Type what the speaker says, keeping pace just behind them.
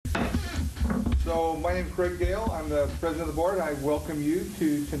So my name is Craig Dale. I'm the president of the board. I welcome you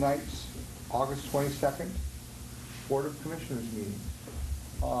to tonight's August 22nd Board of Commissioners meeting.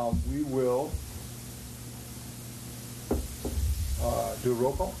 We will do a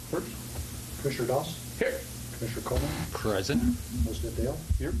roll call first. Commissioner Doss? Here. Commissioner Coleman? Present. President Dale?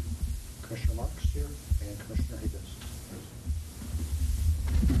 Here. Commissioner Marks? Here. And Commissioner Higgins?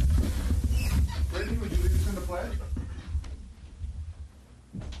 Brittany, would you lead us in the pledge?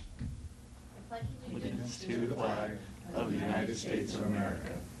 Allegiance to the flag of the United States of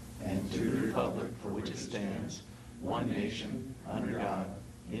America and to the republic for which it stands, one nation, under God,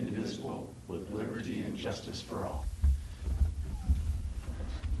 indivisible, with liberty and justice for all.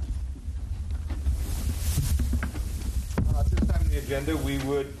 At this time on the agenda, we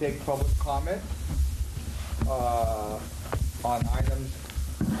would take public comment on items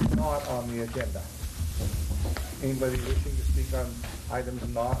not on the agenda. Anybody wishing to speak on items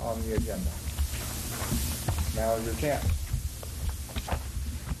not on the agenda? Now is your chance.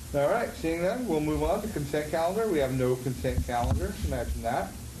 All right, seeing none, we'll move on to consent calendar. We have no consent calendar, imagine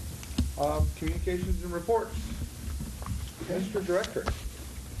that. Communications and reports. Mr. Director.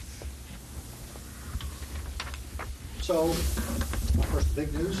 So, first, the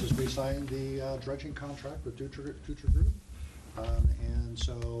big news is we signed the dredging contract with Future Group. And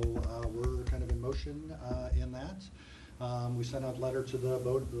so we're kind of in motion in that. We sent out a letter to the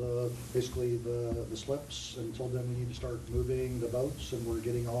boat, basically the slips, and told them we need to start moving the boats, and we're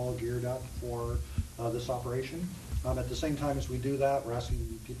getting all geared up for this operation. At the same time as we do that, we're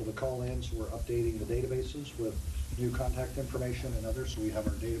asking people to call in, so we're updating the databases with new contact information and others, so we have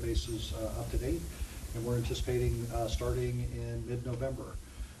our databases up to date, and we're anticipating starting in mid-November.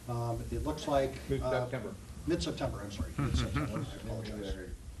 It looks like Mid-September. Mid-September, I'm sorry. Mid-September, I apologize.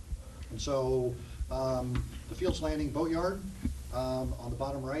 And so the Fields Landing Boatyard, on the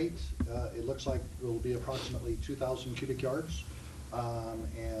bottom right, it looks like it will be approximately 2,000 cubic yards.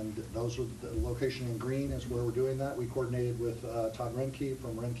 And those are the location in green is where we're doing that. We coordinated with Todd Renke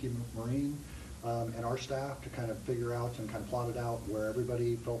from Renke Marine and our staff to kind of figure out and kind of plot it out where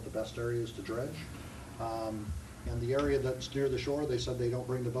everybody felt the best areas to dredge. And the area that's near the shore, they said they don't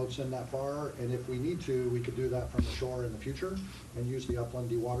bring the boats in that far, and if we need to, we could do that from the shore in the future and use the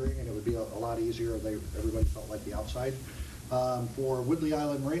upland dewatering, and it would be a lot easier. Everybody felt like the outside. For Woodley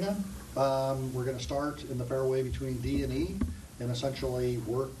Island Marina, we're going to start in the fairway between D and E and essentially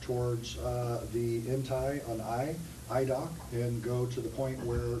work towards the end-tie on I dock and go to the point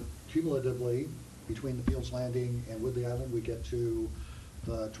where cumulatively between the Fields Landing and Woodley Island, we get to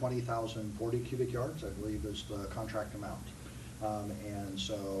the 20,040 cubic yards, I believe, is the contract amount. And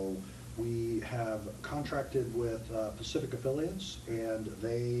so we have contracted with Pacific Affiliates, and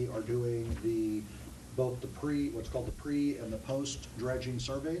they are doing both the what's called the pre and the post dredging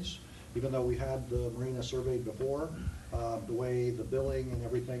surveys. Even though we had the marina surveyed before, the way the billing and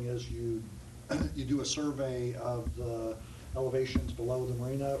everything is, you do a survey of the elevations below the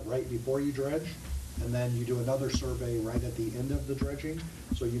marina right before you dredge, and then you do another survey right at the end of the dredging,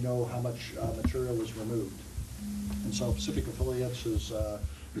 so you know how much material is removed. And so Pacific Affiliates is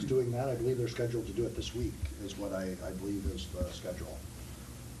doing that. I believe they're scheduled to do it this week, is what I believe is the schedule.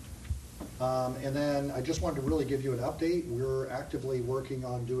 And then I just wanted to really give you an update. We're actively working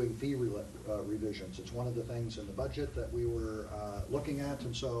on doing fee revisions. It's one of the things in the budget that we were looking at,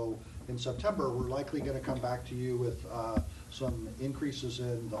 and so in September we're likely going to come back to you with some increases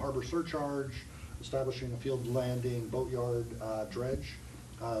in the harbor surcharge, establishing a field landing boatyard dredge,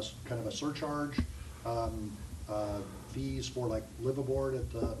 kind of a surcharge, fees for like live aboard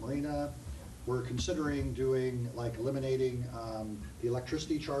at the marina. We're considering doing like eliminating the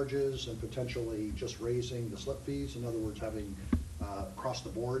electricity charges and potentially just raising the slip fees. In other words, having across the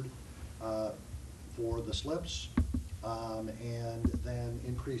board for the slips, and then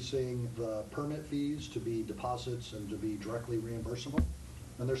increasing the permit fees to be deposits and to be directly reimbursable.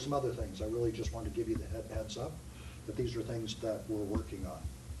 And there's some other things. I really just wanted to give you the heads up that these are things that we're working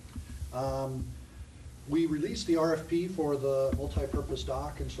on. We released the RFP for the multi-purpose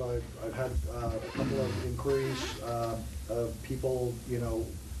dock, and so I've had a couple of inquiries of people,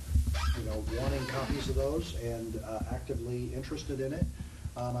 wanting copies of those and actively interested in it.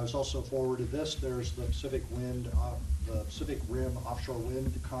 I was also forwarded this. There's the Pacific Rim Offshore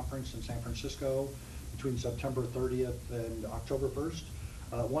Wind Conference in San Francisco between September 30th and October 1st.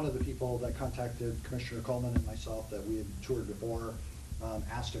 One of the people that contacted Commissioner Coleman and myself that we had toured before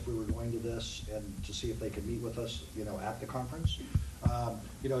asked if we were going to this and to see if they could meet with us, at the conference.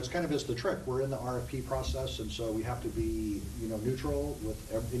 It's kind of is the trick. We're in the RFP process, and so we have to be, neutral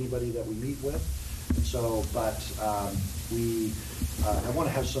with anybody that we meet with. And so, but I want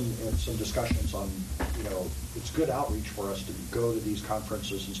to have some discussions on, it's good outreach for us to go to these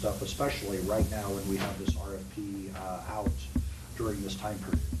conferences and stuff, especially right now when we have this RFP out during this time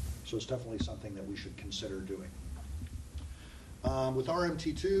period. So it's definitely something that we should consider doing. With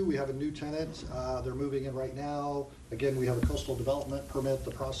RMT2, we have a new tenant. They're moving in right now. Again, we have a coastal development permit.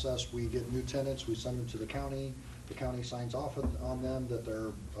 The process, we get new tenants, we send them to the county. The county signs off on them that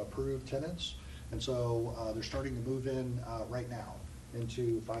they're approved tenants. And so they're starting to move in right now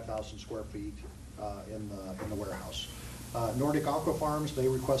into 5,000 square feet in the warehouse. Nordic Aqua Farms, they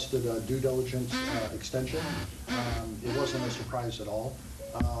requested a due diligence extension. It wasn't a surprise at all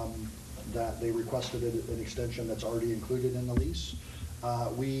that they requested an extension that's already included in the lease.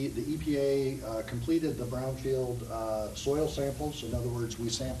 The EPA completed the brownfield soil samples. In other words, we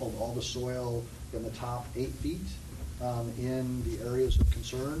sampled all the soil in the top 8 feet in the areas of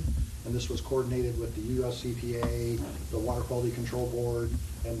concern. And this was coordinated with the US EPA, the Water Quality Control Board,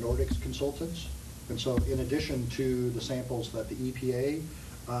 and Nordic's consultants. And so in addition to the samples that the EPA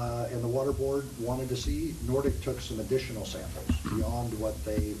and the Water Board wanted to see, Nordic took some additional samples beyond what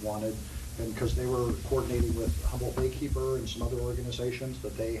they wanted, and because they were coordinating with Humboldt Baykeeper and some other organizations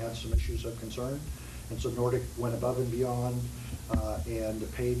that they had some issues of concern. And so Nordic went above and beyond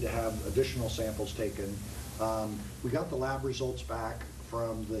and paid to have additional samples taken. We got the lab results back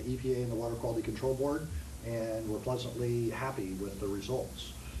from the EPA and the Water Quality Control Board, and we're pleasantly happy with the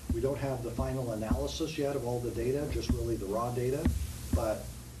results. We don't have the final analysis yet of all the data, just really the raw data, but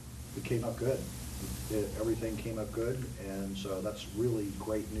it came up good. Everything came up good, and so that's really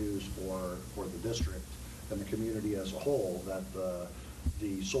great news for the district and the community as a whole, that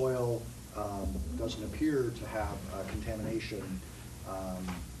the soil doesn't appear to have contamination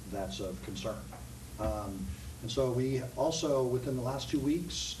that's of concern. And so we also, within the last 2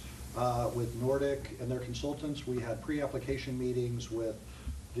 weeks, with Nordic and their consultants, we had pre-application meetings with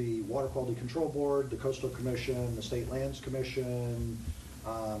the Water Quality Control Board, the Coastal Commission, the State Lands Commission,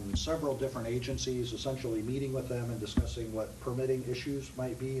 several different agencies, essentially meeting with them and discussing what permitting issues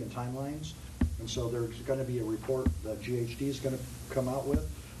might be and timelines. And so there's going to be a report that GHD is going to come out with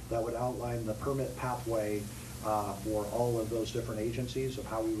that would outline the permit pathway for all of those different agencies of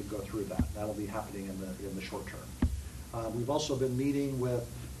how we would go through that. That'll be happening in the short term. We've also been meeting with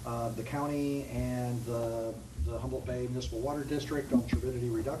the county and the Humboldt Bay Municipal Water District on turbidity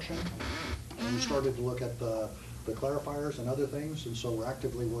reduction. And we started to look at the clarifiers and other things, and so we're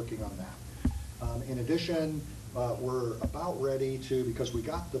actively working on that. In addition, we're about ready to, because we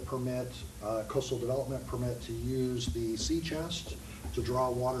got the permit, coastal development permit, to use the sea chest to draw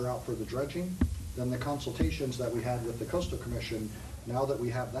water out for the dredging. Then the consultations that we had with the Coastal Commission, now that we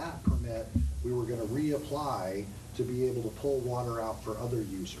have that permit, we were going to reapply to be able to pull water out for other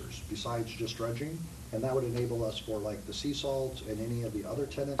users besides just dredging. And that would enable us for like the sea salt and any of the other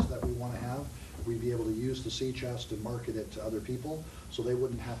tenants that we want to have. We'd be able to use the sea chest and market it to other people, so they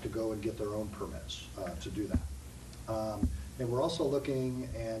wouldn't have to go and get their own permits to do that. And we're also looking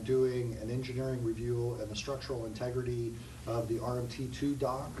and doing an engineering review and the structural integrity of the RMT2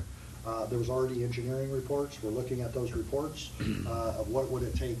 dock. There was already engineering reports. We're looking at those reports of what would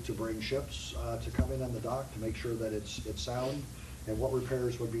it take to bring ships to come in on the dock to make sure that it's sound, and what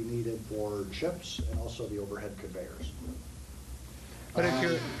repairs would be needed for ships and also the overhead conveyors. Out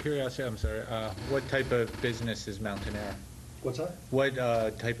of curiosity, I'm sorry, what type of business is Mountain Air? What's that? What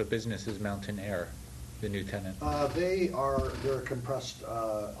type of business is Mountain Air, the new tenant? They're a compressed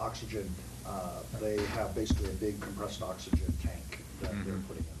oxygen. They have basically a big compressed oxygen tank that they're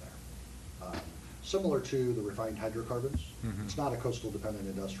putting in there. Similar to the refined hydrocarbons. It's not a coastal dependent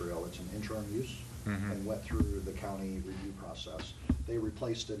industrial, it's an interim use, and went through the county review process. They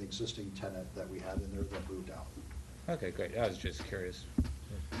replaced an existing tenant that we had in there that moved out. Okay, great. I was just curious.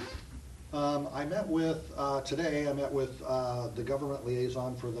 I met with, today, I met with the government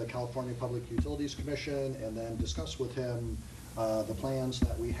liaison for the California Public Utilities Commission, and then discussed with him the plans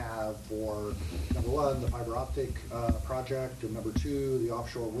that we have for, number one, the fiber optic project, and number two, the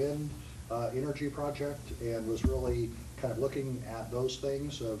offshore wind energy project, and was really kind of looking at those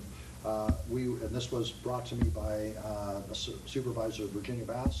things of, and this was brought to me by Supervisor Virginia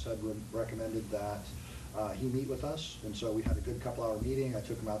Bass, had recommended that he meet with us, and so we had a good couple-hour meeting. I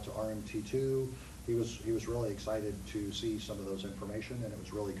took him out to RMT2. He was really excited to see some of those information, and it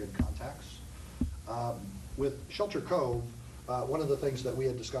was really good contacts. With Shelter Cove, one of the things that we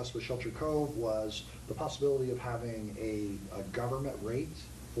had discussed with Shelter Cove was the possibility of having a government rate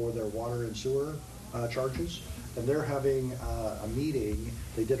for their water and sewer charges, and they're having a meeting.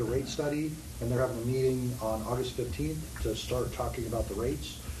 They did a rate study, and they're having a meeting on August 15th to start talking about the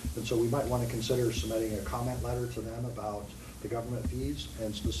rates. And so we might want to consider submitting a comment letter to them about the government fees.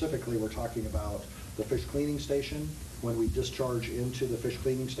 And specifically, we're talking about the fish cleaning station, when we discharge into the fish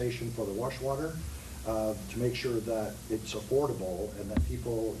cleaning station for the wash water, to make sure that it's affordable and that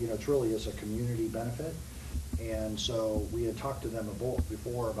people, it really is a community benefit. And so we had talked to them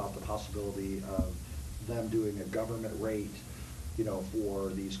before about the possibility of them doing a government rate, for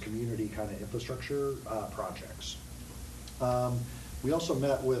these community kind of infrastructure projects. We also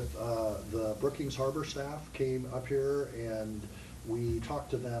met with the Brookings Harbor staff, came up here, and we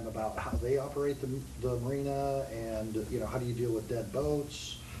talked to them about how they operate the marina, and how do you deal with dead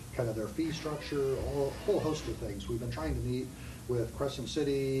boats, kind of their fee structure, a whole host of things. We've been trying to meet with Crescent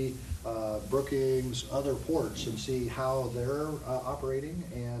City, Brookings, other ports, and see how they're operating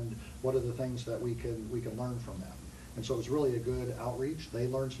and what are the things that we can learn from them. And so it was really a good outreach. They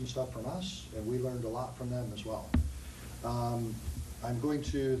learned some stuff from us, and we learned a lot from them as well. I'm going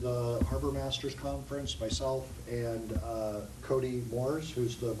to the Harbor Masters Conference myself and Cody Moores,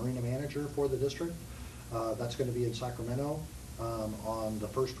 who's the marina manager for the district. That's going to be in Sacramento on the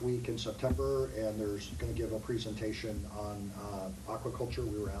first week in September, and there's going to give a presentation on aquaculture.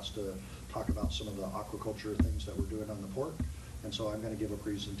 We were asked to talk about some of the aquaculture things that we're doing on the port, and so I'm going to give a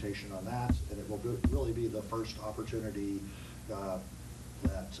presentation on that, and it will really be the first opportunity to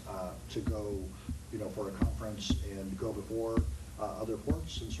go, for a conference and go before other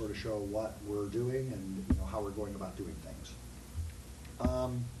ports and sort of show what we're doing and how we're going about doing things.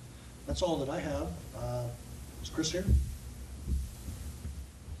 That's all that I have. Is Chris here?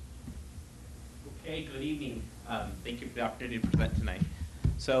 Okay, good evening. Thank you for the opportunity to present tonight.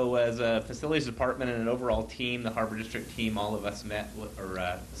 So as a facilities department and an overall team, the Harbor District team, all of us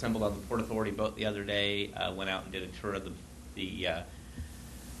assembled on the Port Authority boat the other day, went out and did a tour of the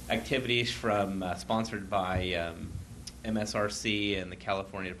activities sponsored by MSRC and the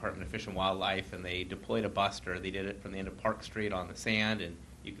California Department of Fish and Wildlife, and they deployed a buster. They did it from the end of Park Street on the sand, and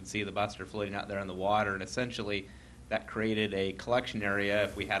you can see the buster floating out there in the water, and essentially that created a collection area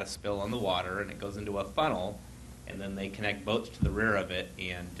if we had a spill on the water, and it goes into a funnel, and then they connect boats to the rear of it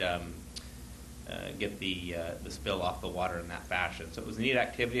and get the spill off the water in that fashion. So it was a neat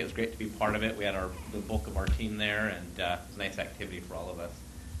activity. It was great to be part of it. We had the bulk of our team there, and it was a nice activity for all of us.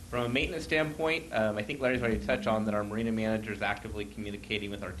 From a maintenance standpoint, I think Larry's already touched on that our marina manager is actively communicating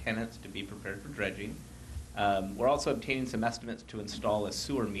with our tenants to be prepared for dredging. We're also obtaining some estimates to install a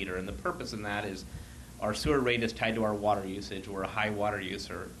sewer meter, and the purpose in that is our sewer rate is tied to our water usage. We're a high water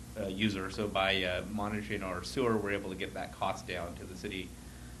user, so by monitoring our sewer, we're able to get that cost down to the city,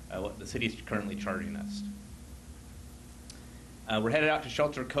 what the city is currently charging us. We're headed out to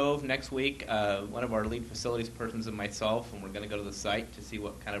Shelter Cove next week, one of our lead facilities persons and myself, and we're going to go to the site to see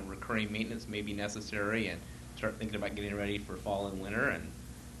what kind of recurring maintenance may be necessary and start thinking about getting ready for fall and winter and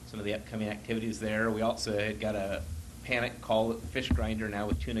some of the upcoming activities there. We also had got a panic call that the fish grinder now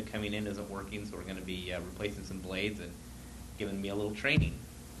with tuna coming in isn't working, so we're going to be replacing some blades and giving me a little training.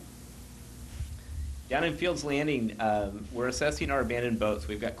 Down in Fields Landing, we're assessing our abandoned boats.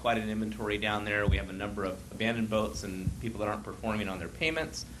 We've got quite an inventory down there. We have a number of abandoned boats and people that aren't performing on their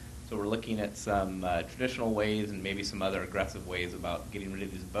payments. So we're looking at some traditional ways and maybe some other aggressive ways about getting rid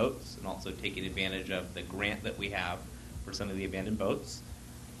of these boats and also taking advantage of the grant that we have for some of the abandoned boats.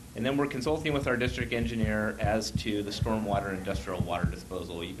 And then we're consulting with our district engineer as to the stormwater industrial water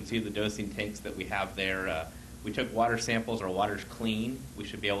disposal. You can see the dosing tanks that we have there. We took water samples. Our water's clean. We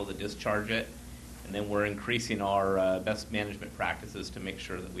should be able to discharge it. And then we're increasing our best management practices to make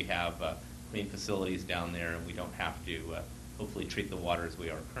sure that we have clean facilities down there and we don't have to hopefully treat the water as we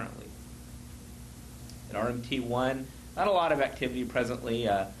are currently. At RMT1, not a lot of activity presently,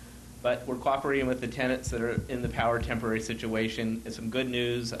 but we're cooperating with the tenants that are in the power temporary situation. It's some good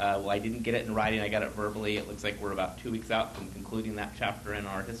news. Well, I didn't get it in writing. I got it verbally. It looks like we're about 2 weeks out from concluding that chapter in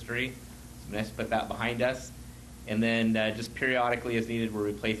our history. So nice to put that behind us. And then just periodically as needed, we're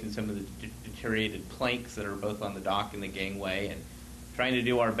replacing some of the deteriorated planks that are both on the dock and the gangway and trying to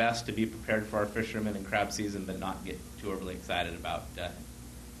do our best to be prepared for our fishermen and crab season, but not get too overly excited about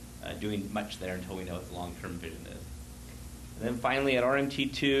doing much there until we know what the long-term vision is. And then finally at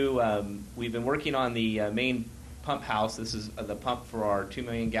RMT2, we've been working on the main pump house. This is the pump for our 2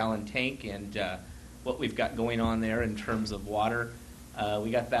 million gallon tank and what we've got going on there in terms of water.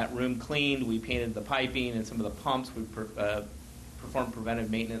 We got that room cleaned. We painted the piping and some of the pumps. We performed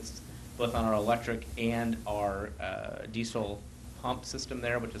preventive maintenance both on our electric and our diesel pump system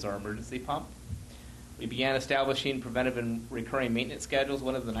there, which is our emergency pump. We began establishing preventive and recurring maintenance schedules.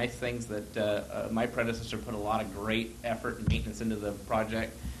 One of the nice things that my predecessor put a lot of great effort and maintenance into the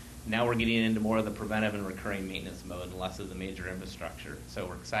project Now we're getting into more of the preventive and recurring maintenance mode and less of the major infrastructure. So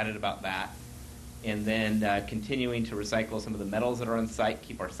we're excited about that. And then continuing to recycle some of the metals that are on site,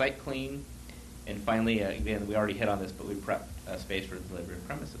 keep our site clean. And finally, again, we already hit on this, but we prep space for delivery of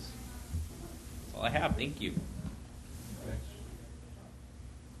premises. That's all I have. Thank you. Thanks.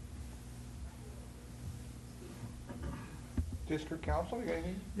 District Council, you got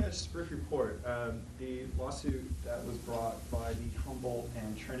anything? Yes, brief report. The lawsuit that was brought by the Humboldt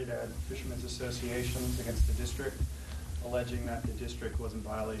and Trinidad Fishermen's Associations against the district, alleging that the district was in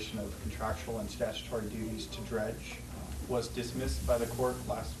violation of contractual and statutory duties to dredge, was dismissed by the court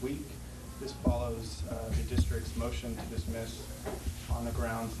last week. This follows the district's motion to dismiss on the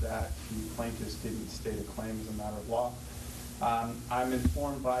grounds that the plaintiffs didn't state a claim as a matter of law. I'm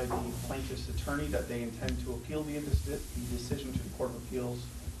informed by the plaintiff's attorney that they intend to appeal the decision to the Court of Appeals.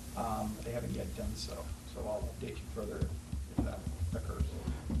 They haven't yet done so, so I'll update you further if that occurs.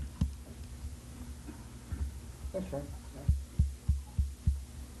 Thanks, Frank.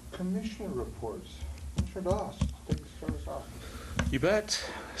 Commissioner reports. Commissioner Doss, start us off. You bet.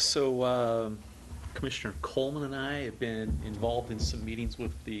 So Commissioner Coleman and I have been involved in some meetings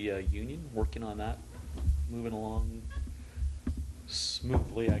with the union, working on that, moving along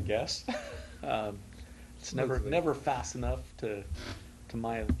smoothly, I guess. It's never fast enough to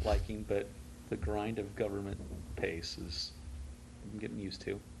my liking, but the grind of government pace is I'm getting used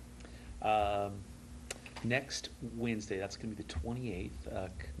to. Next Wednesday, that's going to be the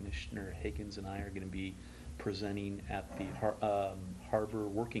 28th, Commissioner Higgins and I are going to be presenting at the Harbor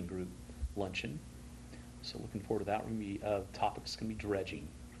Working Group luncheon. So looking forward to that. We're going to be, topic's going to be dredging.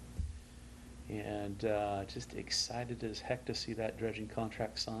 And just excited as heck to see that dredging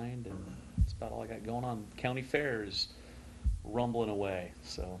contract signed, and that's about all I got going on. County fairs rumbling away,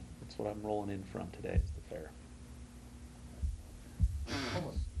 so that's what I'm rolling in from today is the fair.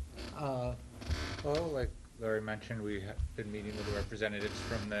 Well, like Larry mentioned, we have been meeting with the representatives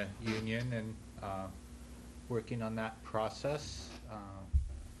from the union and working on that process,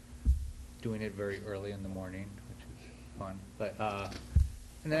 doing it very early in the morning, which is fun. But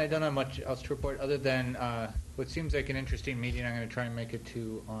and then I don't have much else to report other than what seems like an interesting meeting I'm going to try and make it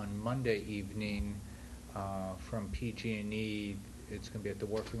to on Monday evening from PG&E. It's going to be at the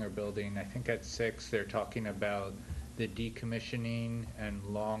Wharfinger building. I think at 6 they're talking about the decommissioning and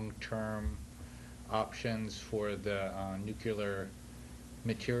long-term options for the nuclear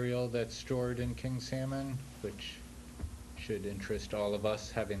material that's stored in king salmon, which should interest all of us,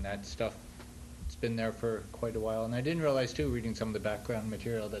 having that stuff. It's been there for quite a while. And I didn't realize, too, reading some of the background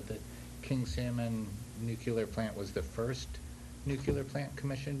material, that the king salmon nuclear plant was the first nuclear plant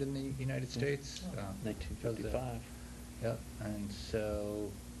commissioned in the United States. 1955. Yep. And so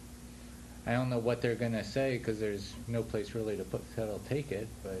I don't know what they're going to say because there's no place really to put that'll take it,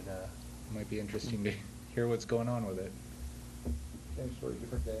 but it might be interesting to hear what's going on with it. Same story,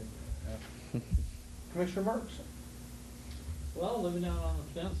 different day. Commissioner Marks. Well, living out on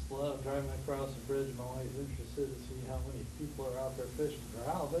the fence, driving across the bridge, my wife's interested to see how many people are out there fishing for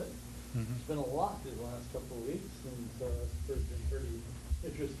halibut. Mm-hmm. It's been a lot these last couple of weeks, and so it's been pretty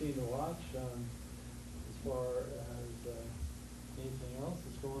interesting to watch. As far as anything else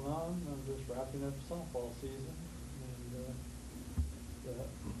that's going on, I'm just wrapping up softball season, and that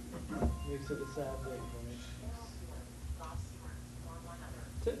makes it a sad day for me.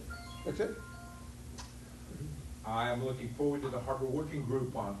 That's it. That's it. I am looking forward to the Harbor Working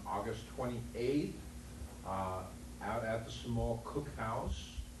Group on August 28th out at the Small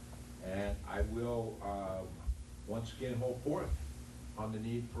Cookhouse. And I will once again hold forth on the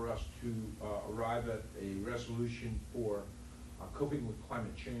need for us to arrive at a resolution for coping with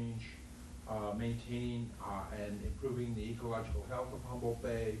climate change, maintaining and improving the ecological health of Humboldt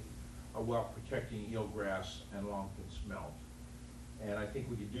Bay while protecting eelgrass and longfin smelt. And I think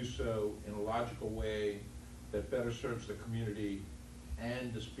we can do so in a logical way that better serves the community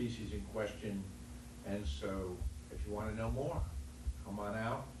and the species in question. And so if you want to know more, come on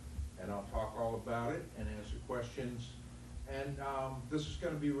out and I'll talk all about it and answer questions. And this is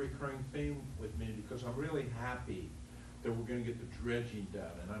going to be a recurring theme with me because I'm really happy that we're going to get the dredging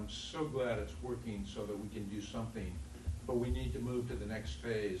done. And I'm so glad it's working so that we can do something. But we need to move to the next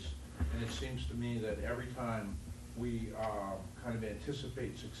phase. And it seems to me that every time we kind of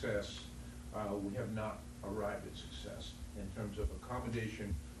anticipate success, we have not arrived at success in terms of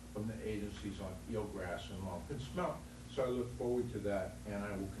accommodation from the agencies on eelgrass and longfin smelt. So I look forward to that, and I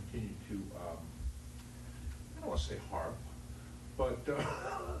will continue to, I don't want to say harp, but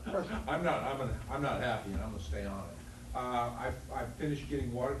I'm not happy, and I'm going to stay on it. I've finished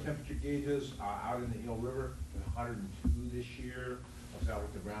getting water temperature gauges out in the Eel River, 102 this year. I was out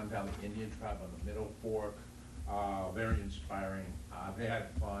with the Round Valley Indian Tribe on the Middle Fork. Very inspiring. They had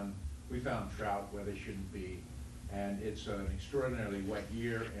fun. We found trout where they shouldn't be. And it's an extraordinarily wet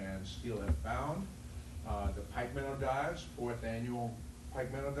year and steelhead found. The pike minnow dives, 4th annual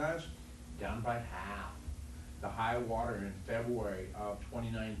pike minnow dives, down by half. The high water in February of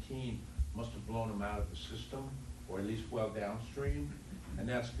 2019 must have blown them out of the system, or at least well downstream. And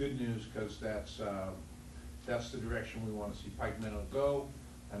that's good news, because that's the direction we want to see pike minnow go.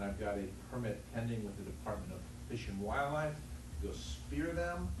 And I've got a permit pending with the Department of Fish and Wildlife to go spear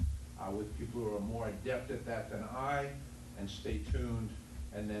them with people who are more adept at that than I, and stay tuned.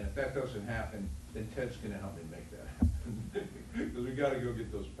 And then if that doesn't happen, then Ted's going to help me make that happen. Because we got to go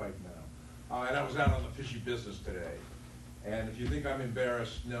get those pike minnow. And I was out on the fishy business today. And if you think I'm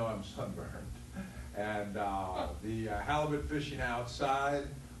embarrassed, no, I'm sunburned. And the halibut fishing outside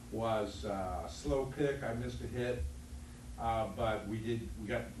was slow pick. I missed a hit. But we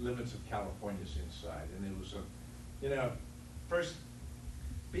got limits of Californias inside. And it was first,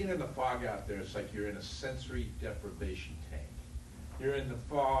 being in the fog out there, it's like you're in a sensory deprivation tank. You're in the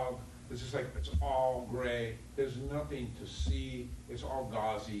fog, it's just like, it's all gray, there's nothing to see, it's all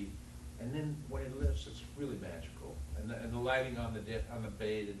gauzy. And then when it lifts, it's really magical. And the lighting on the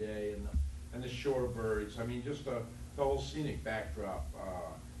bay today, and the shore birds, I mean, just the whole scenic backdrop,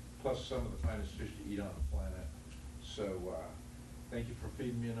 plus some of the finest fish to eat on the planet. So, thank you for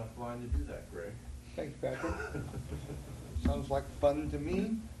feeding me enough line to do that, Greg. Thanks, Patrick. Sounds like fun to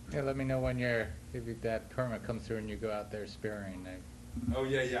me. Yeah, let me know when if that permit comes through and you go out there spearing. Oh,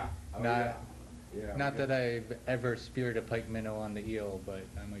 yeah. Oh, Not- yeah. Not that I've ever speared a pike minnow on the eel, but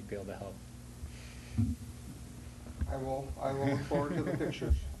I might be able to help. I will look forward to the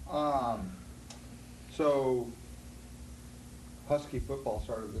pictures. So, Husky football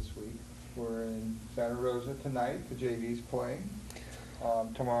started this week. We're in Santa Rosa tonight. The JV's playing.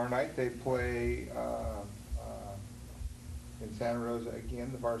 Tomorrow night they play in Santa Rosa again.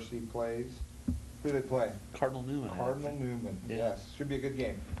 The varsity plays. Who do they play? Cardinal Newman. Cardinal Newman. Yeah. Yes, should be a good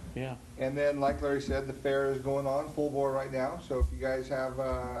game. Yeah. And then, like Larry said, the fair is going on full bore right now. So if you guys have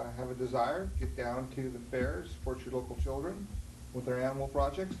a desire, get down to the fair, support your local children with their animal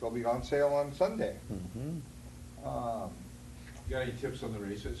projects. They'll be on sale on Sunday. Mm-hmm. You got any tips on the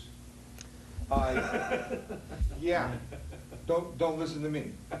races? Yeah. Don't listen to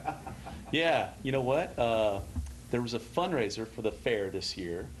me. Yeah, you know what? There was a fundraiser for the fair this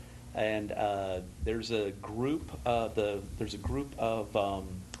year, and there's a group of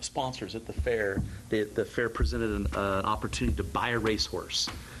sponsors at the fair. The fair presented an opportunity to buy a racehorse.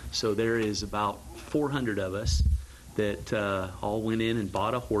 So there is about 400 of us that all went in and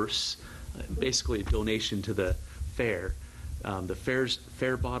bought a horse, basically a donation to the fair. The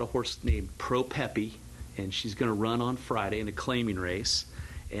fair bought a horse named Pro Peppy, and she's going to run on Friday in a claiming race.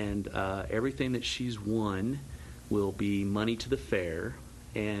 And everything that she's won will be money to the fair,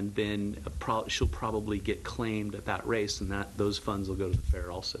 and then she'll probably get claimed at that race, and those funds will go to the fair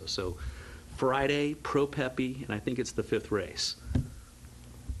also. So Friday, Pro Peppy, and I think it's the 5th race.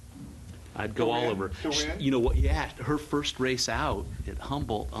 I'd go all over. To win? You know what? Yeah, her first race out at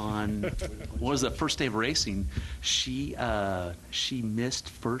Humboldt on what was the first day of racing? She missed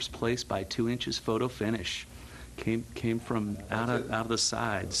first place by 2 inches photo finish. Came from out of the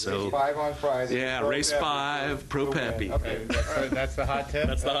side. So Race 5 on Friday. yeah, Pro race Peppy. 5, Pro Go win. Peppy. Okay. That's the hot tip?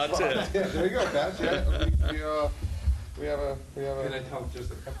 That's the hot tip. Yeah, there you go, Pat. Yeah, we have a. Can I tell just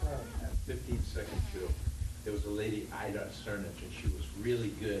a 15-second joke? There was a lady, Ida Cernich, and she was really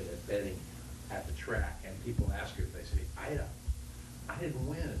good at betting at the track. And people ask her, they say, Ida, I didn't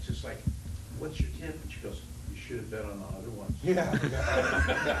win. It's just like, what's your tip? And she goes, you should have bet on the other ones. Yeah.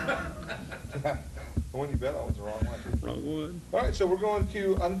 The one you bet on was the wrong one. Wrong one. All right, so we're going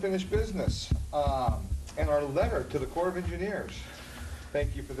to unfinished business, and our letter to the Corps of Engineers.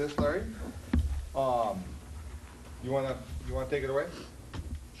 Thank you for this, Larry. You wanna take it away?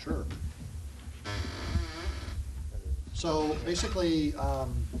 Sure. So basically, I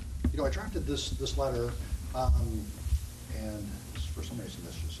drafted this letter, and for some reason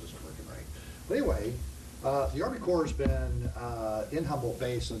this just isn't working right. But anyway, the Army Corps has been in Humboldt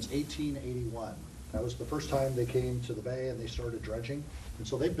Bay since 1881. That was the first time they came to the bay and they started dredging. And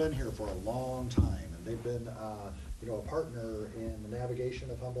so they've been here for a long time, and they've been a partner in the navigation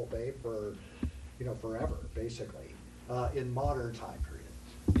of Humboldt Bay for forever, basically, in modern time period.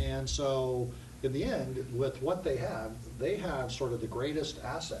 And so in the end, with what they have sort of the greatest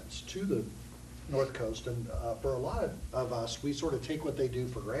assets to the North Coast. And for a lot of us, we sort of take what they do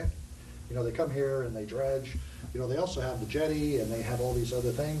for granted. They come here and they dredge. They also have the jetty and they have all these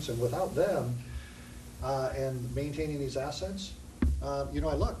other things. And without them and maintaining these assets,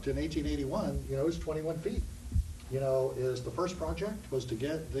 I looked in 1881, it was 21 feet. Is the first project was to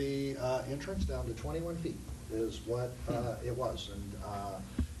get the entrance down to 21 feet is what it was. And,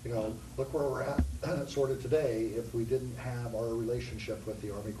 look where we're at sort of today if we didn't have our relationship with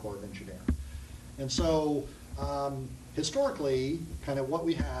the Army Corps of Engineers. And so historically, kind of what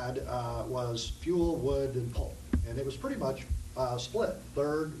we had was fuel, wood, and pulp. And it was pretty much split,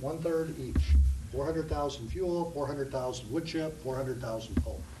 one-third each. 400,000 fuel, 400,000 wood chip, 400,000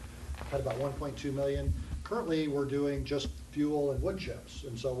 pulp. Had about 1.2 million. Currently, we're doing just fuel and wood chips,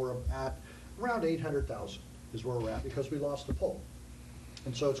 and so we're at around 800,000 is where we're at because we lost the pulp.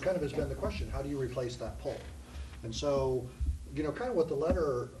 And so it's kind of has been the question, how do you replace that pulp? And so, kind of what the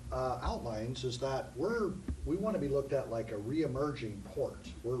letter outlines is that we want to be looked at like a re-emerging port.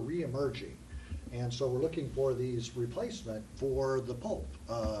 We're re-emerging. And so we're looking for these replacement for the pulp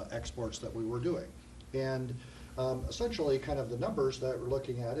exports that we were doing. And essentially kind of the numbers that we're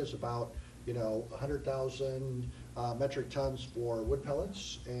looking at is about 100,000 metric tons for wood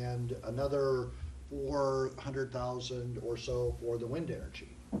pellets and another 400,000 or so for the wind energy.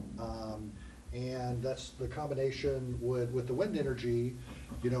 And that's the combination with the wind energy,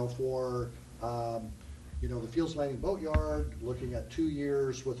 for the Fields Landing Boatyard, looking at 2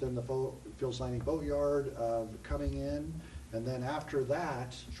 years within the Fields Landing Boatyard coming in. And then after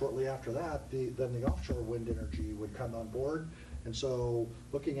that, shortly after that, then the offshore wind energy would come on board. And so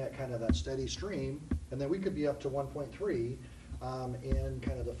looking at kind of that steady stream, and then we could be up to 1.3 in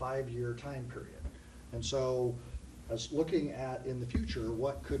kind of the 5-year time period. And so as looking at in the future,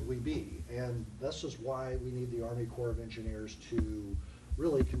 what could we be? And this is why we need the Army Corps of Engineers to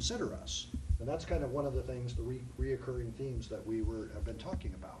really consider us. And that's kind of one of the things, the reoccurring themes that we have been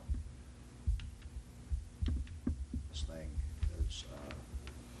talking about. This thing is,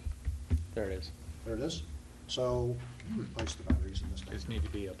 There it is. there it is. So, replace the batteries in this thing. Just need to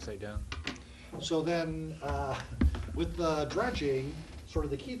be upside down. So then, with the dredging, sort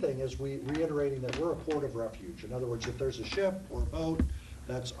of the key thing is reiterating that we're a port of refuge. In other words, if there's a ship or a boat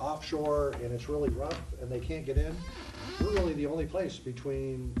that's offshore and it's really rough and they can't get in, we're really the only place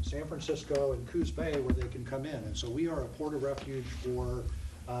between San Francisco and Coos Bay where they can come in. And so we are a port of refuge for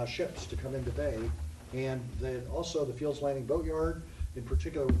ships to come into Bay. And then also the Fields Landing Boatyard, in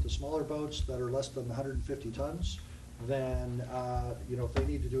particular with the smaller boats that are less than 150 tons, then if they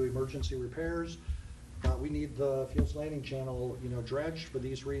need to do emergency repairs, we need the Fields Landing channel dredged for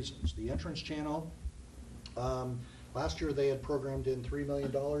these reasons. The entrance channel, last year they had programmed in $3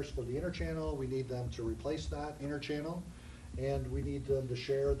 million for the inner channel. We need them to replace that inner channel, and we need them to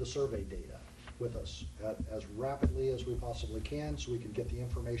share the survey data with us as rapidly as we possibly can so we can get the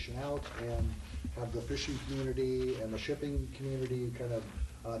information out and have the fishing community and the shipping community kind of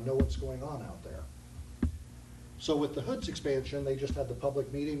know what's going on out there. So with the Hoods expansion, they just had the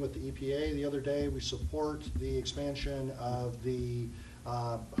public meeting with the EPA the other day. We support the expansion of the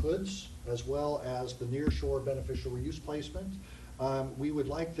Hoods as well as the nearshore beneficial reuse placement. We would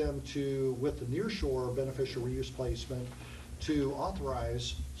like them to, with the nearshore beneficial reuse placement, to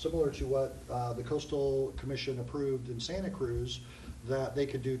authorize, similar to what the Coastal Commission approved in Santa Cruz, that they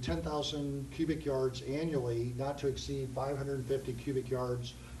could do 10,000 cubic yards annually, not to exceed 550 cubic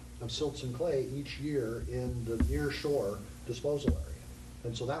yards of silts and clay each year in the near shore disposal area.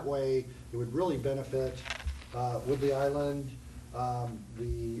 And so that way it would really benefit Woodley Island,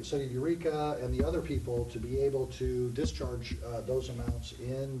 the city of Eureka, and the other people to be able to discharge those amounts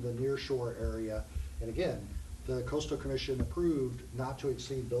in the near shore area. And again, the Coastal Commission approved not to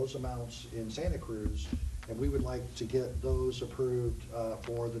exceed those amounts in Santa Cruz, and we would like to get those approved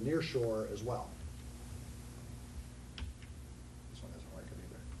for the near shore as well. This one doesn't work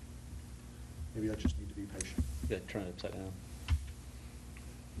either. Maybe I just need to be patient. Yeah, turn it upside down.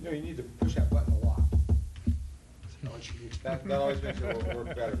 You need to push that button a lot. No, it should be That always makes it work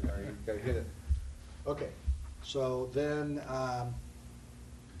better, Larry. You gotta hit it. Okay, so then,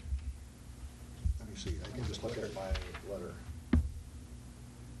 let me see, I can just look at my letter.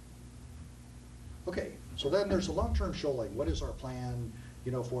 Okay, so then there's a long-term shoaling. What is our plan,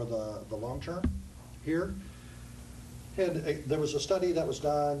 for the long term here? And there was a study that was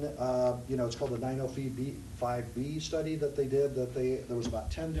done, it's called the 905B study that they did, there was about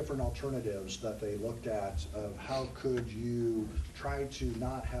 10 different alternatives that they looked at of how could you try to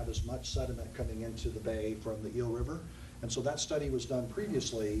not have as much sediment coming into the bay from the Eel River. And so that study was done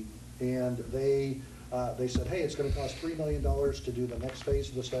previously, and they said, hey, it's going to cost $3 million to do the next phase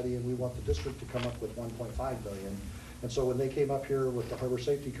of the study, and we want the district to come up with $1.5 million. And so when they came up here with the Harbor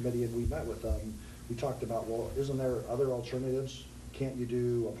Safety Committee and we met with them, we talked about, well, isn't there other alternatives? Can't you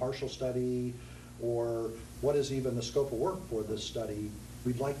do a partial study or what is even the scope of work for this study,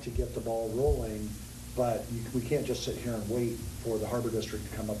 we'd like to get the ball rolling, but we can't just sit here and wait for the Harbor District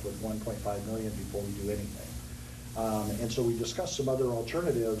to come up with 1.5 million before we do anything. And so we discussed some other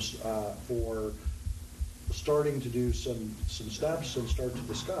alternatives for starting to do some steps and start to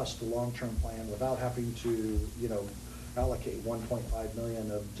discuss the long-term plan without having to, allocate 1.5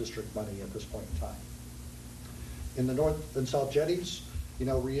 million of district money at this point in time. In the North and South Jetties,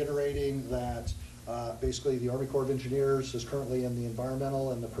 reiterating that basically the Army Corps of Engineers is currently in the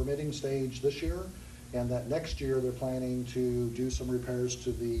environmental and the permitting stage this year, and that next year they're planning to do some repairs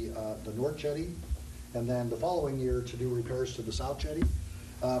to the North Jetty, and then the following year to do repairs to the South Jetty.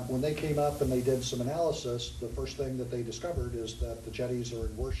 When they came up and they did some analysis, the first thing that they discovered is that the jetties are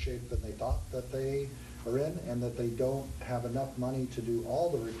in worse shape than they thought that they are in, and that they don't have enough money to do all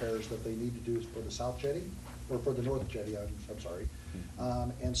the repairs that they need to do for the South Jetty, or for the North Jetty, I'm sorry.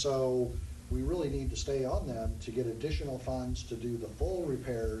 And so we really need to stay on them to get additional funds to do the full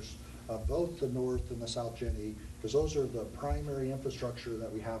repairs of both the North and the South Jetty, because those are the primary infrastructure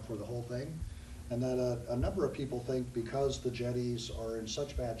that we have for the whole thing. And that a number of people think because the jetties are in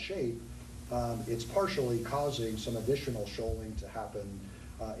such bad shape, it's partially causing some additional shoaling to happen,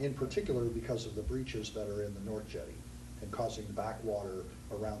 in particular because of the breaches that are in the North Jetty and causing the backwater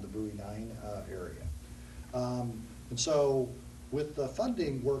around the Buoy 9 area. And so with the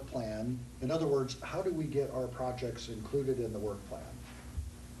funding work plan, in other words, how do we get our projects included in the work plan?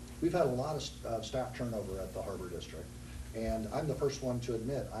 We've had a lot of staff turnover at the Harbor District. And I'm the first one to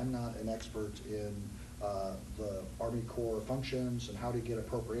admit I'm not an expert in the Army Corps functions and how to get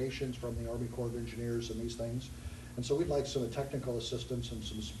appropriations from the Army Corps of Engineers and these things. And so we'd like some technical assistance and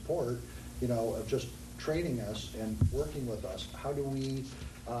some support, of just training us and working with us. How do we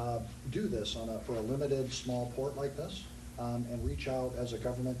do this for a limited small port like this, and reach out as a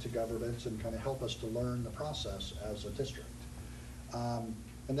government to governments and kind of help us to learn the process as a district. And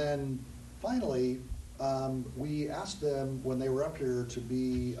then finally, we asked them when they were up here to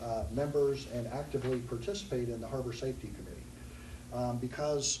be members and actively participate in the Harbor Safety Committee.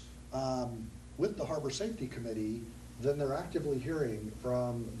 Because with the Harbor Safety Committee, then they're actively hearing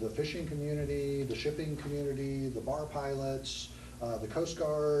from the fishing community, the shipping community, the bar pilots, the Coast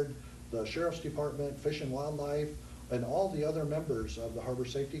Guard, the Sheriff's Department, Fish and Wildlife, and all the other members of the Harbor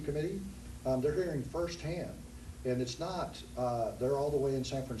Safety Committee. They're hearing firsthand. And it's not, they're all the way in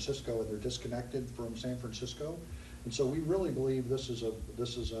San Francisco and they're disconnected from San Francisco. And so we really believe this is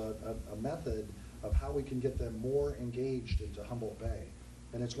a method of how we can get them more engaged into Humboldt Bay.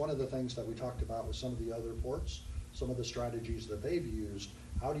 And it's one of the things that we talked about with some of the other ports, some of the strategies that they've used.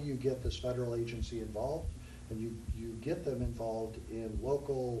 How do you get this federal agency involved? And you get them involved in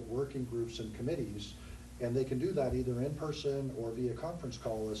local working groups and committees, and they can do that either in person or via conference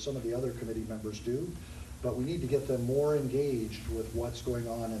call, as some of the other committee members do. But we need to get them more engaged with what's going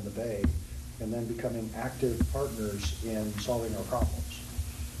on in the Bay, and then becoming active partners in solving our problems.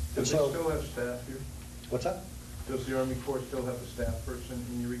 Does it still have staff here? What's that? Does the Army Corps still have a staff person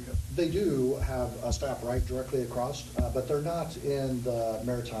in Eureka? They do have a staff right directly across, but they're not in the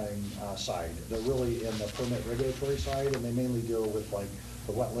maritime side. They're really in the permit regulatory side, and they mainly deal with like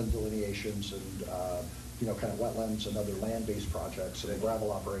the wetland delineations and kind of wetlands and other land-based projects and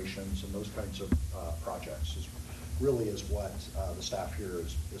gravel operations and those kinds of projects is what the staff here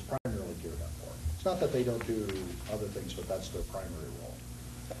is primarily geared up for. It's not that they don't do other things, but that's their primary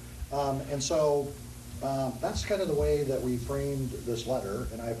role. And so that's kind of the way that we framed this letter,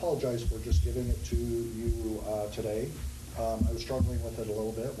 and I apologize for just giving it to you today. I was struggling with it a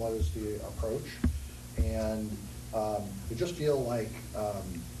little bit. What is the approach? And I just feel like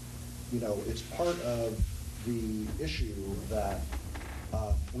it's part of the issue that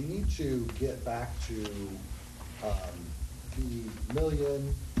we need to get back to the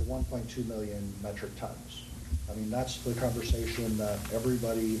million to 1.2 million metric tons. I mean, that's the conversation that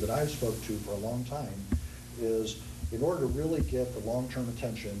everybody that I've spoke to for a long time is, in order to really get the long-term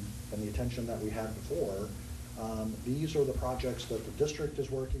attention and the attention that we had before, these are the projects that the district is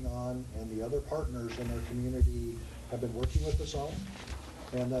working on and the other partners in our community have been working with us on.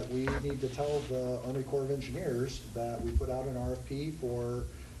 And that we need to tell the Army Corps of Engineers that we put out an RFP for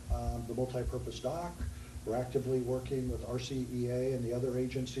the multi-purpose dock. We're actively working with RCEA and the other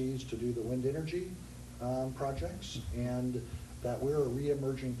agencies to do the wind energy projects, and that we're a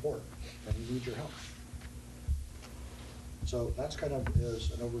re-emerging port, and we need your help. So that's kind of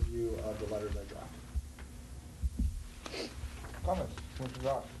is an overview of the letter that I dropped. Comments,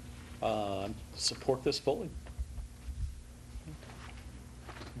 Commissioner Rock? Support this fully.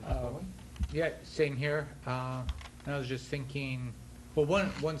 Yeah, same here. And I was just thinking, well,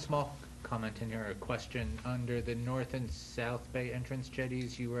 one small comment in here, a question. Under the North and South Bay entrance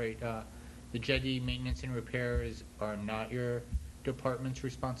jetties, you write, the jetty maintenance and repairs are not your department's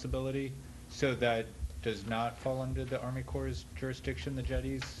responsibility, so that does not fall under the Army Corps' jurisdiction, the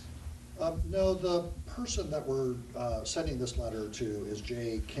jetties? No, the person that we're sending this letter to is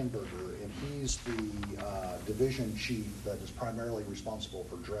Jay Kinberger, and he's the division chief that is primarily responsible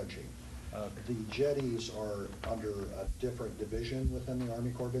for dredging. Okay. The jetties are under a different division within the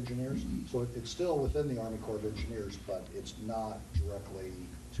Army Corps of Engineers, so it's still within the Army Corps of Engineers, but it's not directly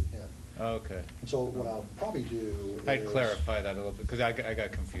to him. Okay. And so what I'll probably do is... I'd clarify that a little bit, because I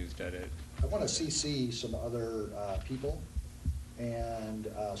got confused at it. I want to CC some other people, and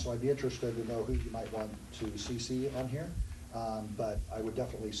so I'd be interested to know who you might want to CC on here, but I would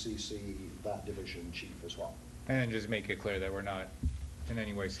definitely CC that division chief as well. And just make it clear that we're not in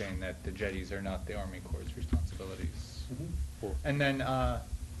any way saying that the jetties are not the Army Corps' responsibilities. Cool. And then,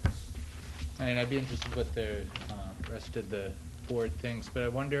 and I'd be interested what the rest of the board thinks, but I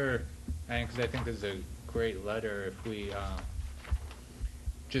wonder, and because I think this is a great letter, if we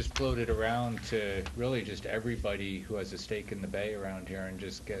just float it around to really just everybody who has a stake in the bay around here and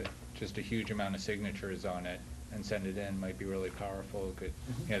just get just a huge amount of signatures on it and send it in, might be really powerful. Could,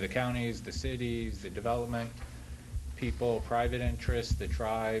 you know, the counties, the cities, the development people, private interests, the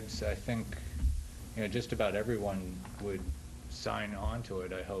tribes, I think, you know, just about everyone would sign on to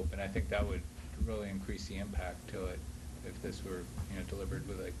it, I hope, and I think that would really increase the impact to it if this were, you know, delivered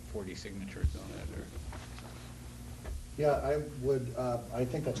with like 40 signatures on it, or... Yeah, I would, I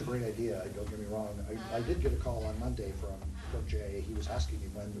think that's a great idea, don't get me wrong. I did get a call on Monday from Jay. He was asking me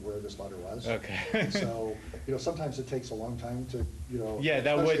where this letter was. Okay. And so, you know, sometimes it takes a long time to, you know. Yeah,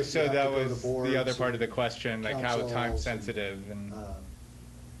 that especially would, if you so have to that go to was boards the other part and of the question, like how councils time and, sensitive and... um,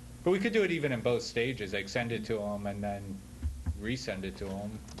 But we could do it even in both stages, like send it to them and then resend it to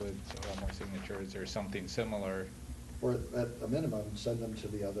them with a lot more signatures or something similar. Or at a minimum, send them to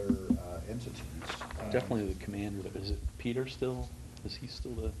the other entities. Definitely the commander, but is it Peter still? Is he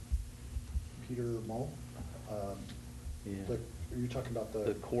still the? Peter Mull? Yeah. Are you talking about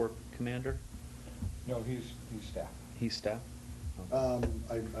The Corps commander? No, he's staff. He's staff? I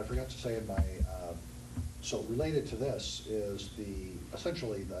forgot to say in my, so related to this is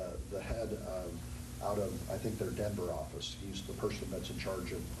essentially the head out of, I think, their Denver office. He's the person that's in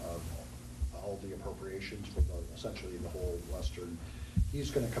charge of all the appropriations for essentially the whole Western. He's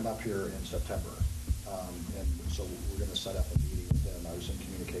going to come up here in September. And so we're going to set up a meeting with them. I was in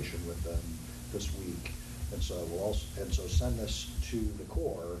communication with them this week. And so so send this to the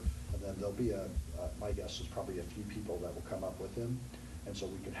Corps, and then there'll be my guess is probably a few people that will come up with him. And so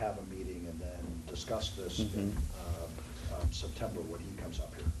we could have a meeting and then discuss this in September when he comes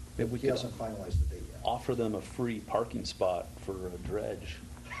up here. Maybe we He could hasn't finalized the date yet. Offer them a free parking spot for a dredge.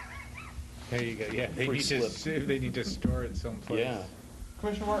 There you go, yeah, they Free need to store it someplace. Yeah.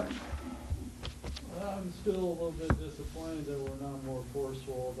 Commissioner Martin? I'm still a little bit disappointed that we're not more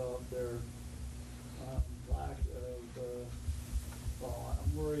forceful about their lack of, well,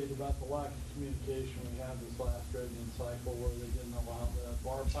 I'm worried about the lack of communication we had this last dredging cycle where they didn't allow the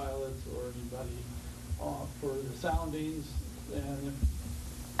bar pilots or anybody for the soundings. And,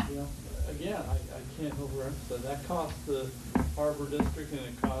 you know, again, I can't overemphasize, that cost the Harbor District and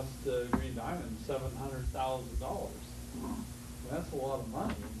it cost Green Diamond $700,000. That's a lot of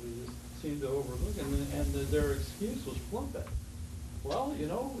money. We just seem to overlook it, and their excuse was flip it. Well, you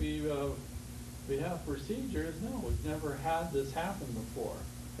know, we have procedures. No, we've never had this happen before.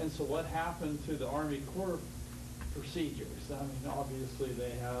 And so what happened to the Army Corps procedures? I mean, obviously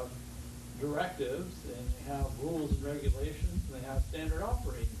they have directives and they have rules and regulations and they have standard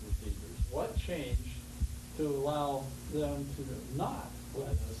operating procedures. What changed to allow them to not let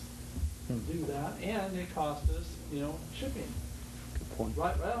us do that? And it cost us, you know, shipping. Good point.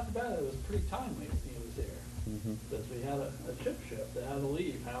 Right off the bat, it was pretty timely when he was there. Because we had a chip ship that had to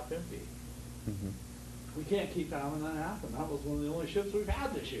leave half empty. We can't keep having that happen. That was one of the only ships we've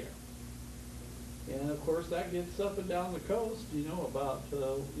had this year. And of course, that gets up and down the coast, you know, about,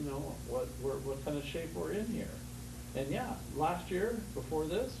 you know, what kind of shape we're in here. And yeah, last year, before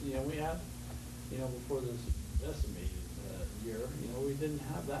this, you know, we had, you know, before this decimated year, you know, we didn't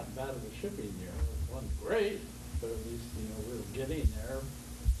have that bad of a shipping year. It wasn't great, but at least, you know, we were getting there.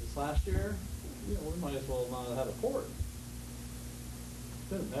 This last year, you know, we might as well not have had a port. It's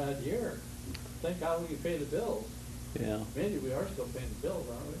been a bad year. Thank God we can pay the bills. Yeah. Maybe we are still paying the bills,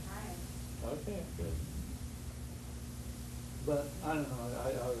 aren't we? Okay, good. But I don't know,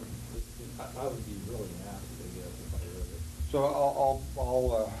 I would be really nasty to get if I read it. So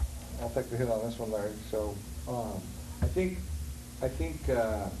I'll take the hit on this one, Larry. So, I think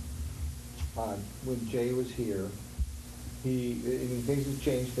when Jay was here, I mean, things have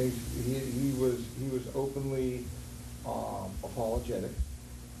changed, he was openly, apologetic.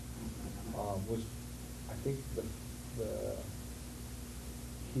 I think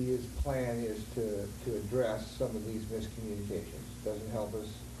his plan is to address some of these miscommunications. Doesn't help us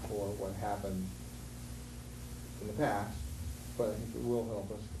for what happened in the past, but I think it will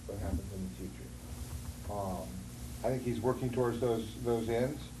help us what happens in the future. I think he's working towards those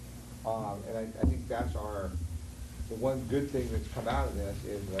ends, and I think that's the one good thing that's come out of this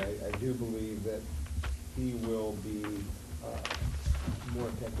is that I do believe that he will be more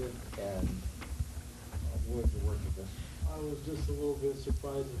attentive and willing to work with us. I was just a little bit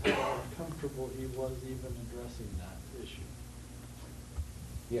surprised at how comfortable he was even addressing that issue.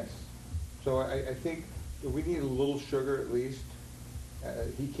 Yes. So I think we need a little sugar at least.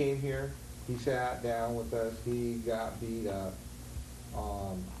 He came here, he sat down with us, he got beat up.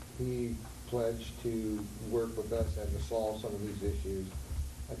 He pledged to work with us and to solve some of these issues.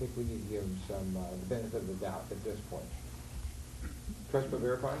 I think we need to give him some benefit of the doubt at this point. Trust but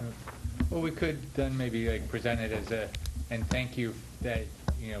verify? Well, we could then maybe like present it as and thank you that,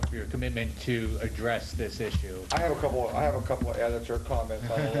 for your commitment to address this issue. I have a couple of edits or comments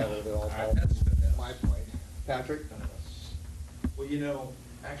on the letter that I'll my point. Patrick? Well,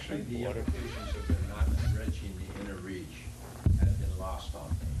 actually, the implications of the not dredging the inner reach have been lost on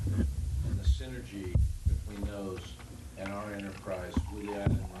me. And the synergy between those and our enterprise with the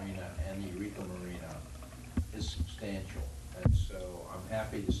Island Marina and the Eureka Marina is substantial. And so I'm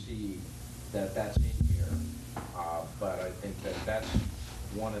happy to see that that's in here. But I think that that's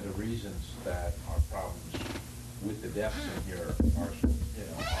one of the reasons that our problems with the depths in here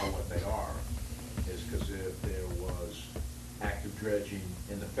are what they are, is because if there was active dredging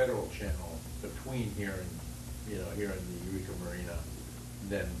in the federal channel between here and, here in the Eureka Marina,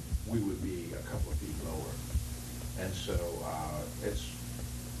 then we would be a couple of feet lower. And so,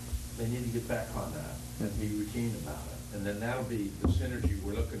 they need to get back on that and be routine about it. And then that'll be the synergy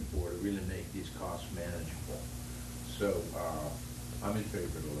we're looking for to really make these costs manageable. So, I'm in favor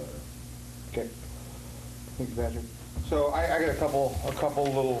of the letter. Okay. Thank you, Patrick. So I got a couple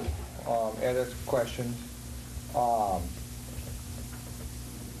little edits, questions.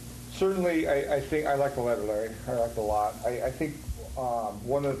 Certainly, I think I like the letter, Larry. I like it a lot. I think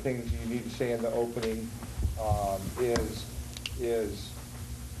one of the things you need to say in the opening is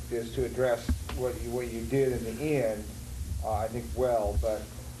to address what you did in the end. I think well, but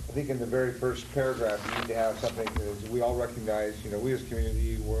I think in the very first paragraph you need to have something that is, we all recognize. We as a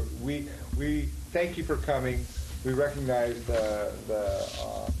community, we thank you for coming. We recognize the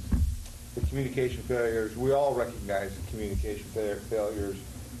communication failures. We all recognize the communication failures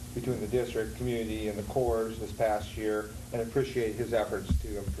between the district, community, and the Corps this past year, and appreciate his efforts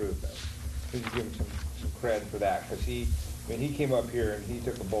to improve them. We need to give him some credit for that, because he came up here and he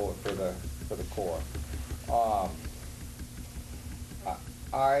took a bullet for the Corps.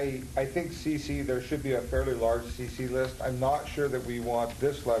 I think CC, there should be a fairly large CC list. I'm not sure that we want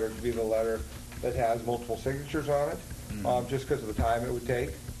this letter to be the letter that has multiple signatures on it, just because of the time it would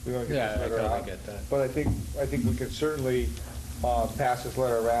take. We want to get this letter out. Get that. But I think we can certainly pass this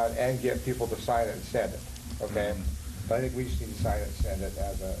letter around and get people to sign it and send it. Okay, but I think we just need to sign it and send it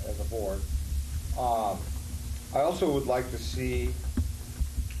as a board. I also would like to see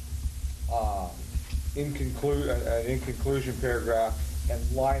in conclusion paragraph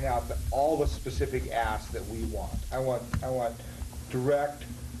and line out all the specific asks that we want. I want direct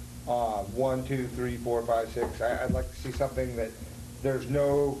 1, 2, 3, 4, 5, 6. I'd like to see something that there's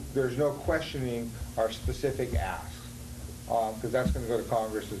no questioning our specific asks, because that's going to go to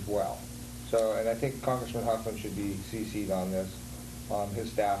Congress as well. So, and I think Congressman Huffman should be CC'd on this.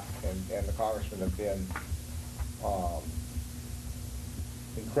 His staff and the congressman have been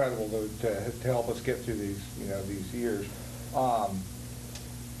incredible to help us get through these years.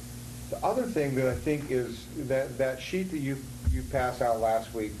 The other thing that I think is that sheet that you passed out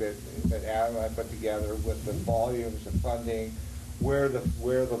last week that Adam and I put together with the volumes and funding, where the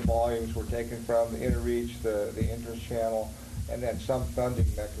volumes were taken from, the interreach, the entrance channel, and then some funding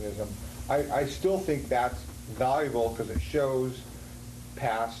mechanism. I still think that's valuable because it shows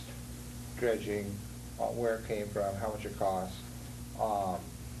past dredging, where it came from, how much it costs,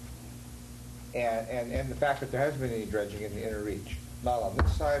 and the fact that there hasn't been any dredging in the interreach, not on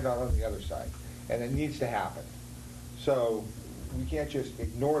this side, not on the other side, and it needs to happen. So we can't just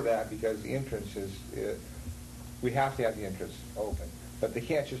ignore that because the entrance we have to have the entrance open, but they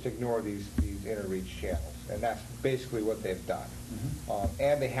can't just ignore these interreach channels, and that's basically what they've done.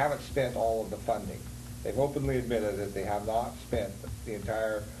 And they haven't spent all of the funding. They've openly admitted that they have not spent the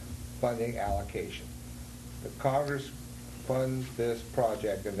entire funding allocation. The Congress funds this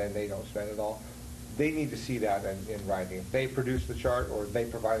project and then they don't spend it all. They need to see that in writing. If they produce the chart or they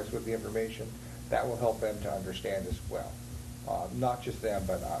provide us with the information, that will help them to understand as well. Not just them,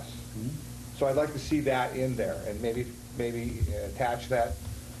 but us. Mhm. So I'd like to see that in there, and maybe attach that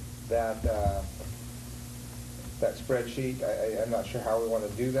spreadsheet. I'm not sure how we want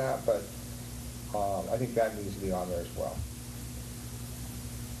to do that, but I think that needs to be on there as well.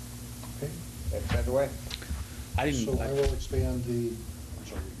 Okay, and send away. So I will expand the, I'm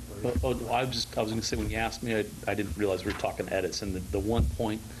sorry. Larry. I was going to say, when you asked me, I didn't realize we were talking edits, and the one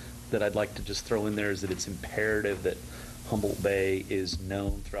point that I'd like to just throw in there is that it's imperative that Humboldt Bay is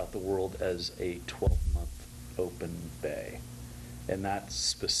known throughout the world as a 12-month open bay. And that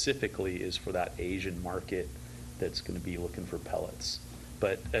specifically is for that Asian market that's going to be looking for pellets,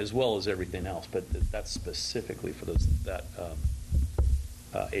 but as well as everything else. But that's specifically for that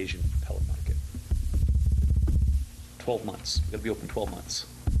Asian pellet market. 12 months. Got to be open 12 months.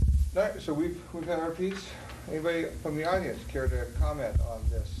 All right, so we've had our piece. Anybody from the audience care to comment on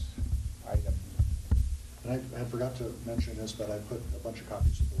this item? And I forgot to mention this, but I put a bunch of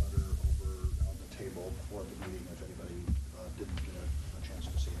copies of the letter over on the table before the meeting if anybody didn't get a chance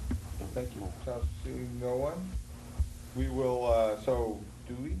to see it. Thank you. Sounds seeing no one. We will, so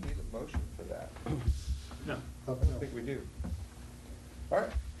do we need a motion for that? No. I don't think we do. All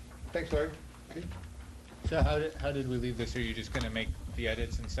right. Thanks, Larry. Okay. So how did we leave this? Are you just going to make the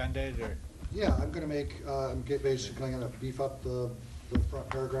edits and send it, or? Yeah, I'm going to make, basically I'm going to beef up the front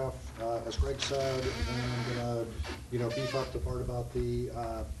paragraph, as Greg said, and I'm going to, beef up the part about the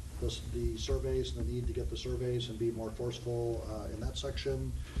surveys and the need to get the surveys and be more forceful in that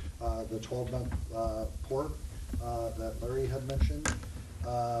section. The 12-month port that Larry had mentioned.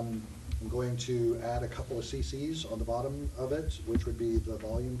 I'm going to add a couple of CCs on the bottom of it, which would be the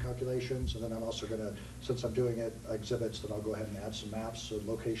volume calculations, and then I'm also going to, since I'm doing it exhibits, then I'll go ahead and add some maps and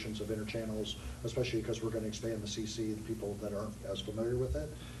locations of interchannels, especially because we're going to expand the CC, the people that aren't as familiar with it,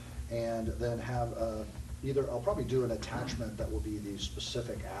 and then have I'll probably do an attachment that will be the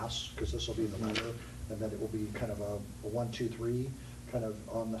specific asks, because this will be in the letter, and then it will be kind of a 1, 2, 3 kind of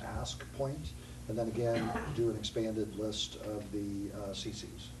on the ask point, and then again do an expanded list of the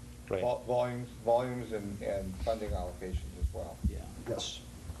CCs. Right. Volumes and funding allocations as well. Yeah. Yes.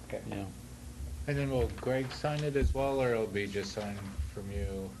 Okay. Yeah. And then will Greg sign it as well, or it'll be just signed from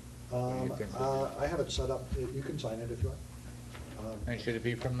you? What do you think will be- I have it set up. You can sign it if you want. And should it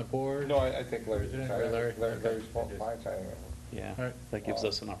be from the board? No, I think Larry's President or Larry? Larry's Okay. fine signing it. Yeah. All right. That gives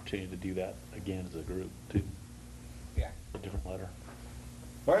us an opportunity to do that again as a group, too. Yeah. A different letter.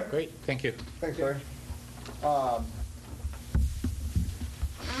 All right. Great, thank you. Thanks, Larry.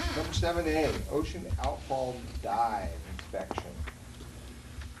 Number 7A, ocean outfall dive inspection.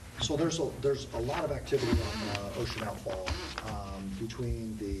 So there's a lot of activity on ocean outfall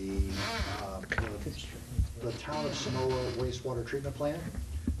between the town of Samoa wastewater treatment plant.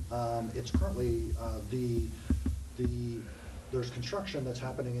 It's currently there's construction that's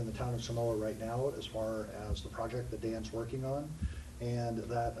happening in the town of Samoa right now as far as the project that Dan's working on, and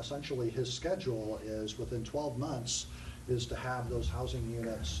that essentially his schedule is within 12 months is to have those housing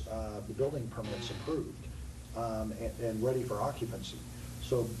units, the building permits approved and ready for occupancy.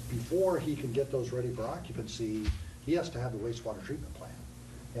 So before he can get those ready for occupancy, he has to have the wastewater treatment plant.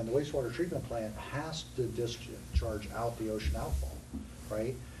 And the wastewater treatment plant has to discharge out the ocean outfall,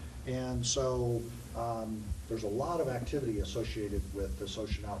 right? And so there's a lot of activity associated with this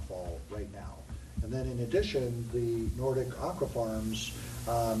ocean outfall right now. And then in addition, the Nordic Aqua Farms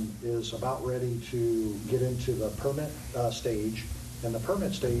is about ready to get into the permit stage. And the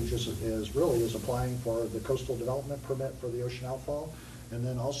permit stage is applying for the coastal development permit for the ocean outfall, and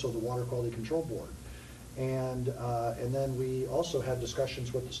then also the Water Quality Control Board. And then we also had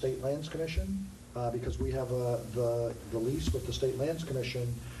discussions with the State Lands Commission, because we have the lease with the State Lands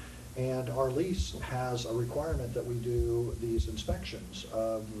Commission, and our lease has a requirement that we do these inspections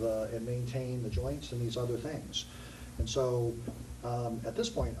and maintain the joints and these other things. And so at this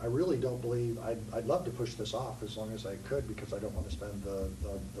point, I really don't believe, I'd love to push this off as long as I could, because I don't want to spend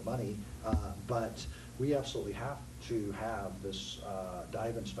the money, but we absolutely have to have this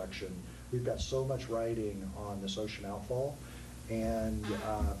dive inspection. We've got so much riding on this ocean outfall, and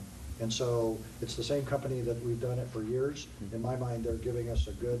so it's the same company that we've done it for years. In my mind, they're giving us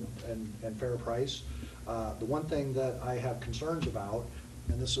a good and fair price. The one thing that I have concerns about,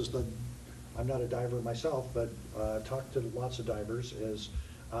 and this is I'm not a diver myself, but talk to lots of divers, is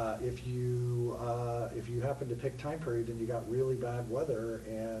if you happen to pick time period and you got really bad weather,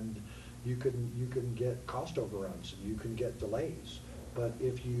 and you can get cost overruns, and you can get delays. But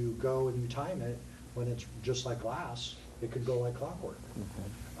if you go and you time it, when it's just like glass, it could go like clockwork.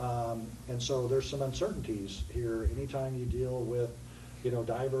 And so there's some uncertainties here. Anytime you deal with,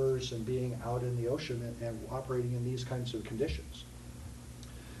 divers and being out in the ocean and operating in these kinds of conditions.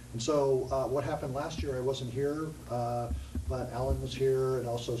 And so what happened last year, I wasn't here, but Alan was here and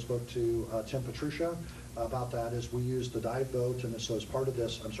also spoke to Tim Petrucia about that, is we used the dive boat, and so as part of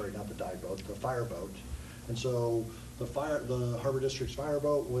this, I'm sorry, not the dive boat, the fire boat. And so the Harbor District's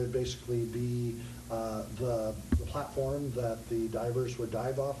fireboat would basically be the platform that the divers would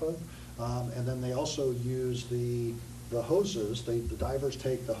dive off of. And then they also use the hoses. The divers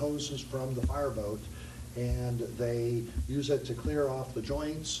take the hoses from the fireboat and they use it to clear off the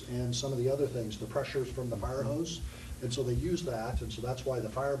joints and some of the other things, the pressures from the fire hose. And so they use that, and so that's why the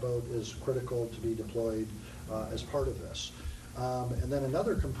fireboat is critical to be deployed as part of this. And then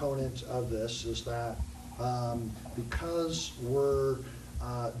another component of this is that because we're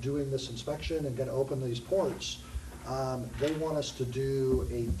doing this inspection and going to open these ports, they want us to do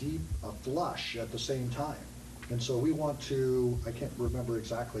a deep flush at the same time. And so we want to, I can't remember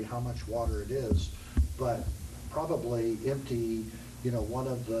exactly how much water it is, but probably empty, one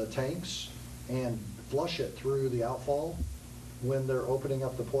of the tanks and flush it through the outfall when they're opening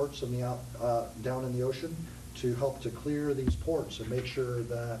up the ports in the down in the ocean, to help to clear these ports and make sure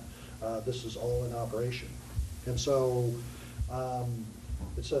that this is all in operation. And so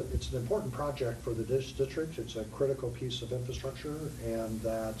it's an important project for the district. It's a critical piece of infrastructure, and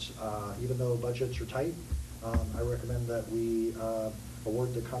that even though budgets are tight, I recommend that we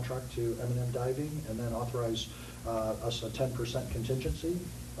award the contract to M&M Diving and then authorize us a 10% contingency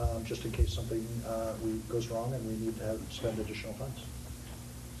just in case something goes wrong and we need to spend additional funds.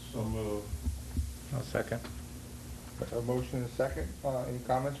 So moved. I'll second. A motion and a second. Any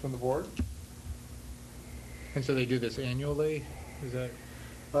comments from the board? And so they do this annually? Is that?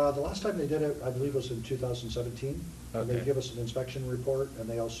 The last time they did it, I believe, was in 2017. And they Okay. give us an inspection report, and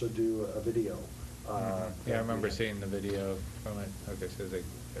they also do a video. Yeah, I remember seeing the video from it. Okay, so it was like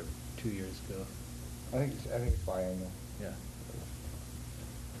 2 years ago. I think it's biannual. Yeah.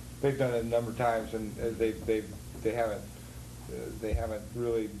 They've done it a number of times, and they haven't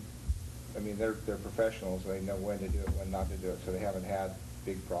really. I mean, they're professionals. They know when to do it, when not to do it. So they haven't had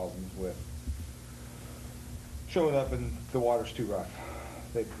big problems with showing up and the water's too rough.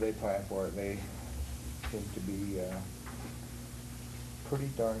 They plan for it. They seem to be pretty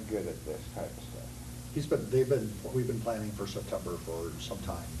darn good at this type of stuff. We've been planning for September for some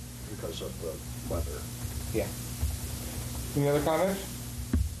time because of the weather. Yeah. Any other comments?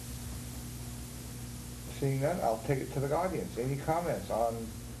 Seeing none, I'll take it to the audience. Any comments on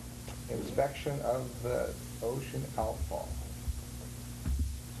inspection of the ocean outfall?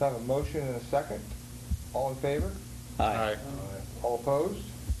 So I have a motion and a second. All in favor? Aye. All opposed?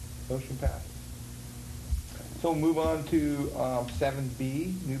 Motion passes. So we'll move on to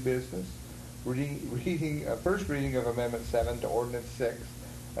 7B, new business. First reading of Amendment 7 to Ordinance 6,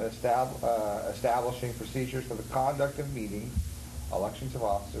 and establishing procedures for the conduct of meetings, elections of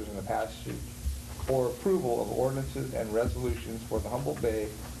officers, and the passage or approval of ordinances and resolutions for the Humboldt Bay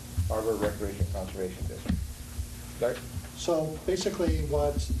Harbor Recreation Conservation District. Right? So basically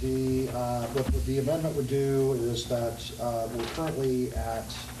what the amendment would do is that we're currently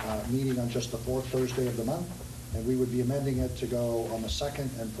at meeting on just the fourth Thursday of the month, and we would be amending it to go on the second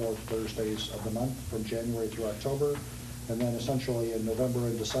and fourth Thursdays of the month from January through October. And then essentially in November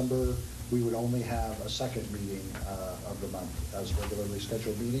and December, we would only have a second meeting of the month as a regularly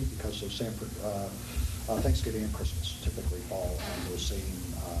scheduled meeting because of Thanksgiving and Christmas typically fall on those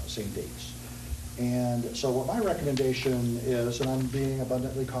same dates. And so what my recommendation is, and I'm being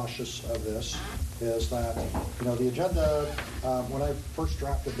abundantly cautious of this, is that, the agenda, when I first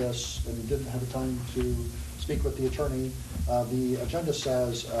drafted this and didn't have the time to speak with the attorney, the agenda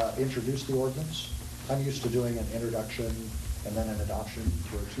says introduce the ordinance. I'm used to doing an introduction and then an adoption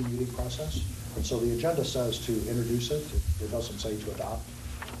through a two-meeting process. And so the agenda says to introduce it. It doesn't say to adopt.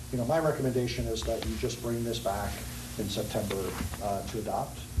 My recommendation is that you just bring this back in September to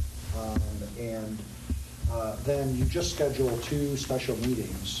adopt. Then you just schedule two special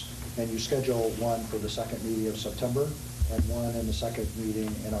meetings, and you schedule one for the second meeting of September and one in the second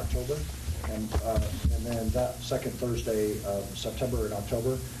meeting in October, and then that second Thursday of September and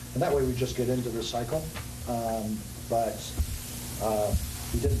October, and that way we just get into the cycle. But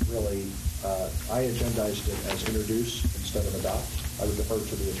we didn't really, I agendized it as introduce instead of adopt. I would defer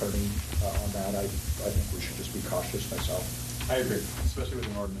to the attorney on that. I think we should just be cautious myself. I agree, especially with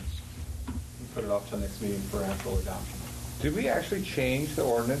an ordinance. We put it off to the next meeting for actual adoption. Did we actually change the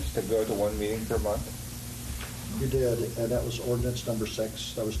ordinance to go to one meeting per month? You did, and that was ordinance number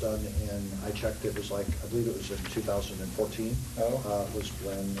 6 that was done, and I checked, it was like, I believe it was in 2014. Was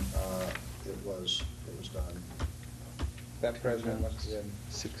when it was done. That president must have been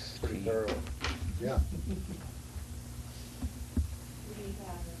pretty thorough. Yeah.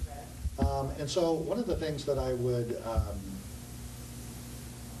 And so one of the things that I would,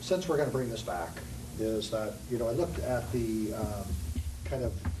 since we're going to bring this back, is that, I looked at the kind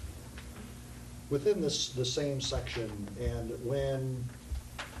of within the same section, and when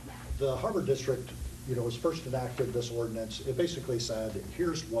the Harbor District, was first enacted this ordinance, it basically said,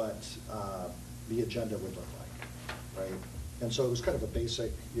 here's what the agenda would look like, right? And so it was kind of a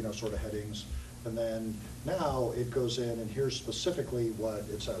basic, sort of headings. And then now it goes in, and here's specifically what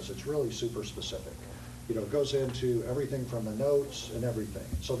it says. It's really super specific. It goes into everything from the notes and everything.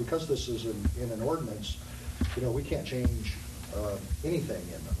 So because this is in an ordinance, we can't change anything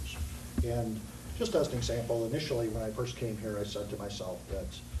in those. And just as an example, initially when I first came here, I said to myself that,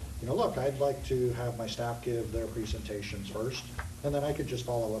 look, I'd like to have my staff give their presentations first, and then I could just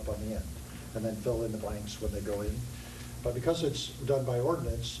follow up on the end, and then fill in the blanks when they go in. But because it's done by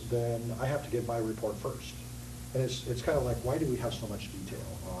ordinance, then I have to give my report first. And it's kind of like, why do we have so much detail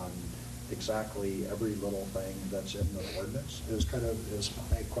on exactly every little thing that's in the ordinance is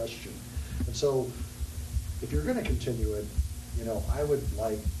my question. And so if you're going to continue it, I would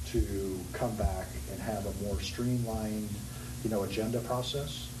like to come back and have a more streamlined, agenda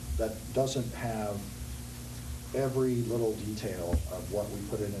process that doesn't have every little detail of what we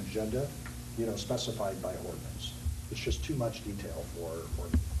put in an agenda, specified by ordinance. It's just too much detail for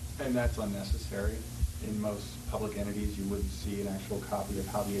me. And that's unnecessary. In most public entities, you wouldn't see an actual copy of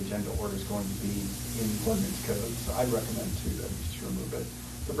how the agenda order is going to be in the ordinance code. So I'd recommend too that we just remove it.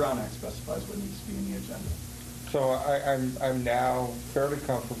 The Brown Act specifies what needs to be in the agenda. So I'm now fairly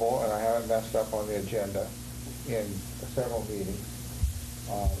comfortable, and I haven't messed up on the agenda in several meetings.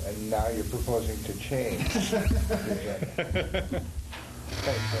 And now you're proposing to change the agenda.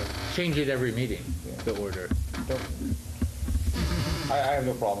 Change it every meeting, Yeah. the order. I have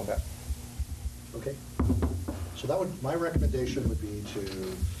no problem with that. Okay. So my recommendation would be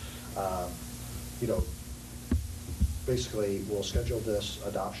to, basically we'll schedule this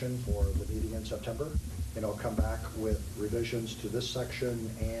adoption for the meeting in September, and I'll come back with revisions to this section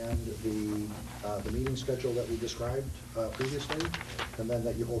and the meeting schedule that we described previously, and then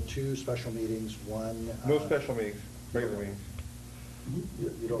that you hold 2 special meetings, one. No special meetings, regular meetings.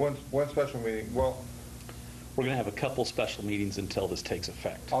 You don't. One special meeting, well, We're going to have a couple special meetings until this takes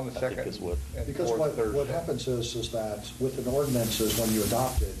effect. on the I think second is what. and Because fourth what Thursday. happens is that with an ordinance is when you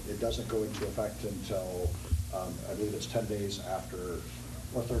adopt it, it doesn't go into effect until, I believe it's 10 days after,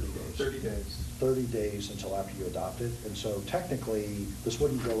 or 30 days. 30 days. 30 days until after you adopt it. And so technically, this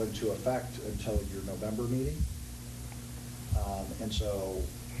wouldn't go into effect until your November meeting. And so,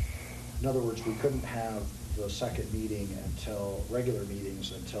 in other words, we couldn't have the second meeting regular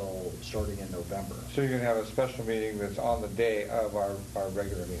meetings until starting in November. So you're going to have a special meeting that's on the day of our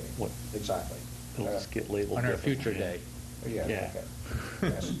regular meeting? What? Exactly. It'll just get labeled On our different. future day. Yeah, Yeah. okay.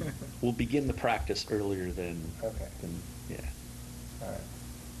 Yes. We'll begin the practice earlier than. Okay. Yeah. All right.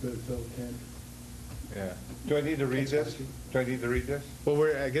 But Phil can't. Yeah. Do I need to read this?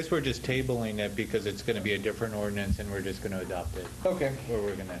 Well, I guess we're just tabling it because it's going to be a different ordinance and we're just going to adopt it. Okay. Or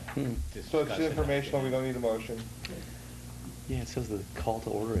we're going to discuss So it's it. informational, we don't need a motion. Yeah, it says the call to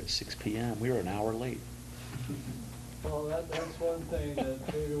order at 6 p.m. We were an hour late. Well, that's one thing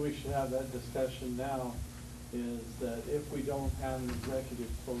that maybe we should have that discussion now, is that if we don't have an executive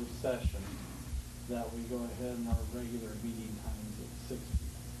closed session, that we go ahead and our regular meeting times at 6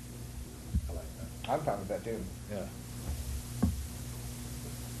 p.m. I like that. I'm fine with that too. Yeah.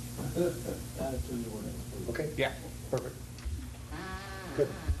 Add it to the ordinance, please. Okay? Yeah, perfect. Good.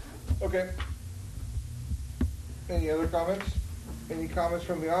 Okay. Any other comments? Any comments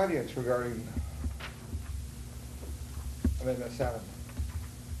from the audience regarding Amendment 7?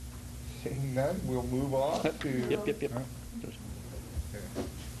 Seeing none, we'll move on to... Yep.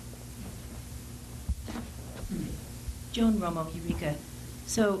 Joan Romo, Eureka.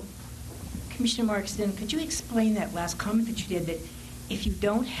 So, Commissioner Markston, could you explain that last comment that you did, that if you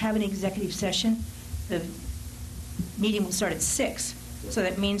don't have an executive session, the meeting will start at 6? So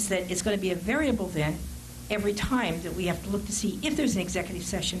that means that it's going to be a variable then every time that we have to look to see if there's an executive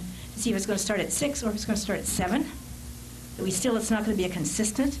session, to see if it's going to start at 6 or if it's going to start at 7? That it's not going to be a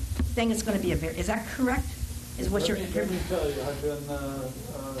consistent thing, it's going to be is that correct? Is what you're... Let me tell you, I've been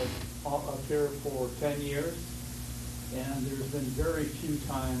up here for 10 years, and there's been very few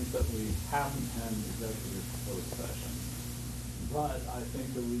times that we haven't had an executive closed session. But I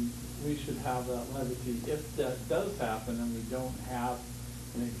think that we we should have that levity. If that does happen and we don't have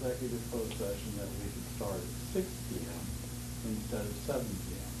an executive closed session, that we could start at 6 p.m. instead of 7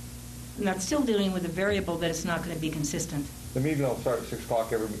 p.m. And that's still dealing with a variable that it's not going to be consistent. The meeting will start at 6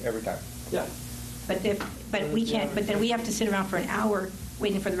 o'clock every time. Yeah. But we can't, but then we have to sit around for an hour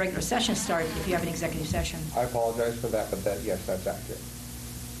waiting for the regular session to start if you have an executive session. I apologize for that, but yes, that's accurate.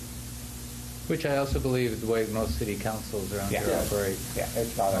 Which I also believe is the way most city councils around here operate. Yeah,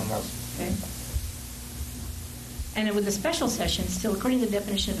 it's not Almost. Okay. And with the special session, still, according to the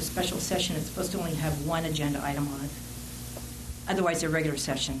definition of a special session, it's supposed to only have one agenda item on it. Otherwise, they're regular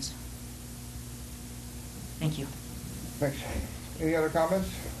sessions. Thank you. Thanks. Any other comments?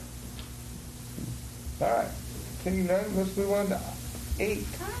 All right. Continuing none, let's move on to 8.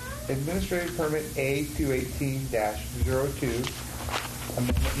 Administrative Permit A218-02.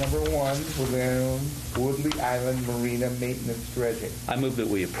 Amendment number 1, Woodley Island Marina Maintenance Dredging. I move that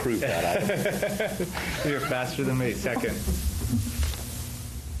we approve that item. You're faster than me. Second.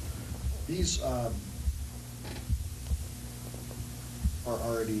 These are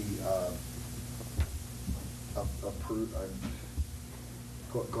already approved.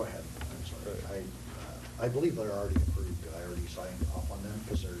 Go ahead. I'm sorry. I believe they're already approved. I already signed off on them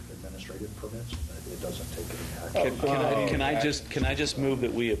because they're administrative permits, and it doesn't take any action. Can I just move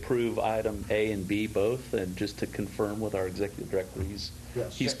that we approve item A and B both, and just to confirm with our executive director, he's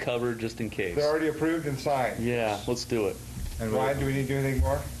covered just in case. They're already approved and signed. Yeah, let's do it. And Ryan, do we need to do anything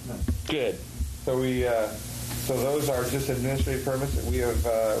more? No. Good. So so those are just administrative permits that we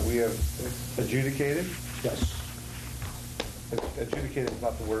have adjudicated. Yes. Adjudicated is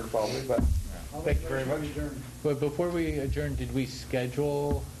not the word probably, but thank you very much. But before we adjourn, did we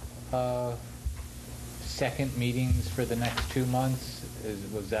schedule second meetings for the next 2 months?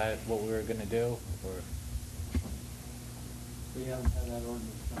 Was that what we were going to do? Or? We haven't had that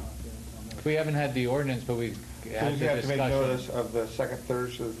ordinance come out yet. We haven't had the ordinance, but we had the We have to make notice discussion. of the second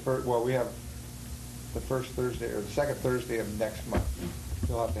Thursday, we have the first Thursday, or the second Thursday of next month.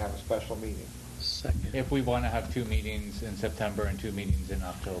 You'll have to have a special meeting. Second. If we want to have 2 meetings in September and 2 meetings in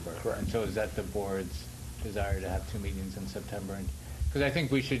October. Correct. And so is that the board's desire to have 2 meetings in September? Because I think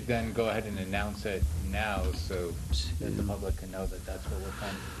we should then go ahead and announce it now so that the public can know that that's what we're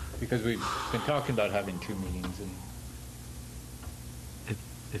planning. Because we've been talking about having 2 meetings and.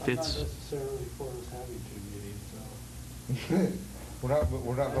 If I'm not it's, necessarily for us having 2 meetings, so. We're not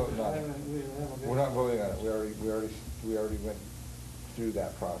voting on it. We haven't- We're not voting on it. We already went through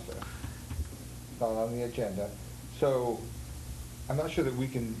that process. It's not on the agenda. So I'm not sure that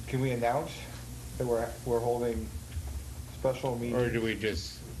can we announce that we're holding special meetings? Or do we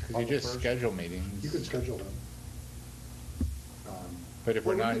just, because on you the just first? schedule meetings. You can schedule them. But if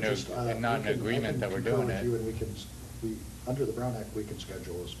we're Well, not we in can just, not in I can agreement that we're concur doing with it. you, and under the Brown Act, we can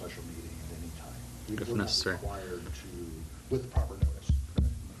schedule a special meeting at any time. If We're not necessary. required to, with proper notice.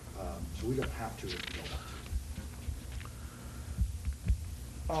 So we don't have to if we don't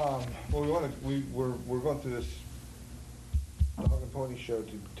want to. Well, we're going through this dog and pony show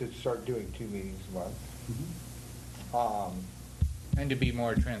to start doing 2 meetings a month. And to be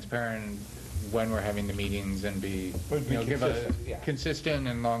more transparent when we're having the meetings and be, Would be give a consistent, yeah. consistent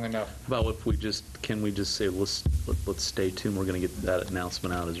and long enough. well, if we can we just say, let's stay tuned, we're going to get that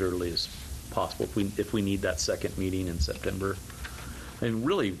announcement out as early as possible if we need that second meeting in September. And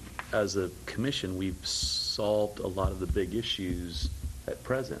really, as a commission, we've solved a lot of the big issues at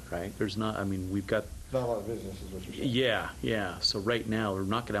present, right? We've got, Not a lot of business is what you're saying. yeah. So right now, we're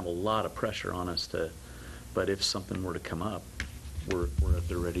not going to have a lot of pressure on us but if something were to come up, we're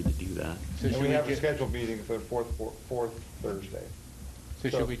ready to do that. So And should we have a ju- scheduled meeting for the fourth Thursday. So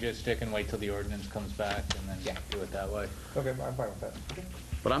should we just stick and wait till the ordinance comes back and then do it that way? Okay, I'm fine with that.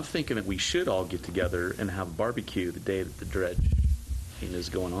 But I'm thinking that we should all get together and have a barbecue the day that the dredging is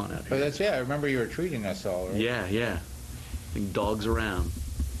going on out But here. I remember you were treating us all, right? Yeah. Bring dogs around.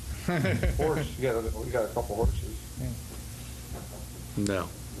 Horse, we got a couple horses. No.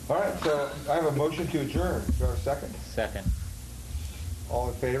 All right, so I have a motion to adjourn. Do I have a second? Second. All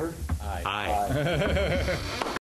in favor? Aye. Aye.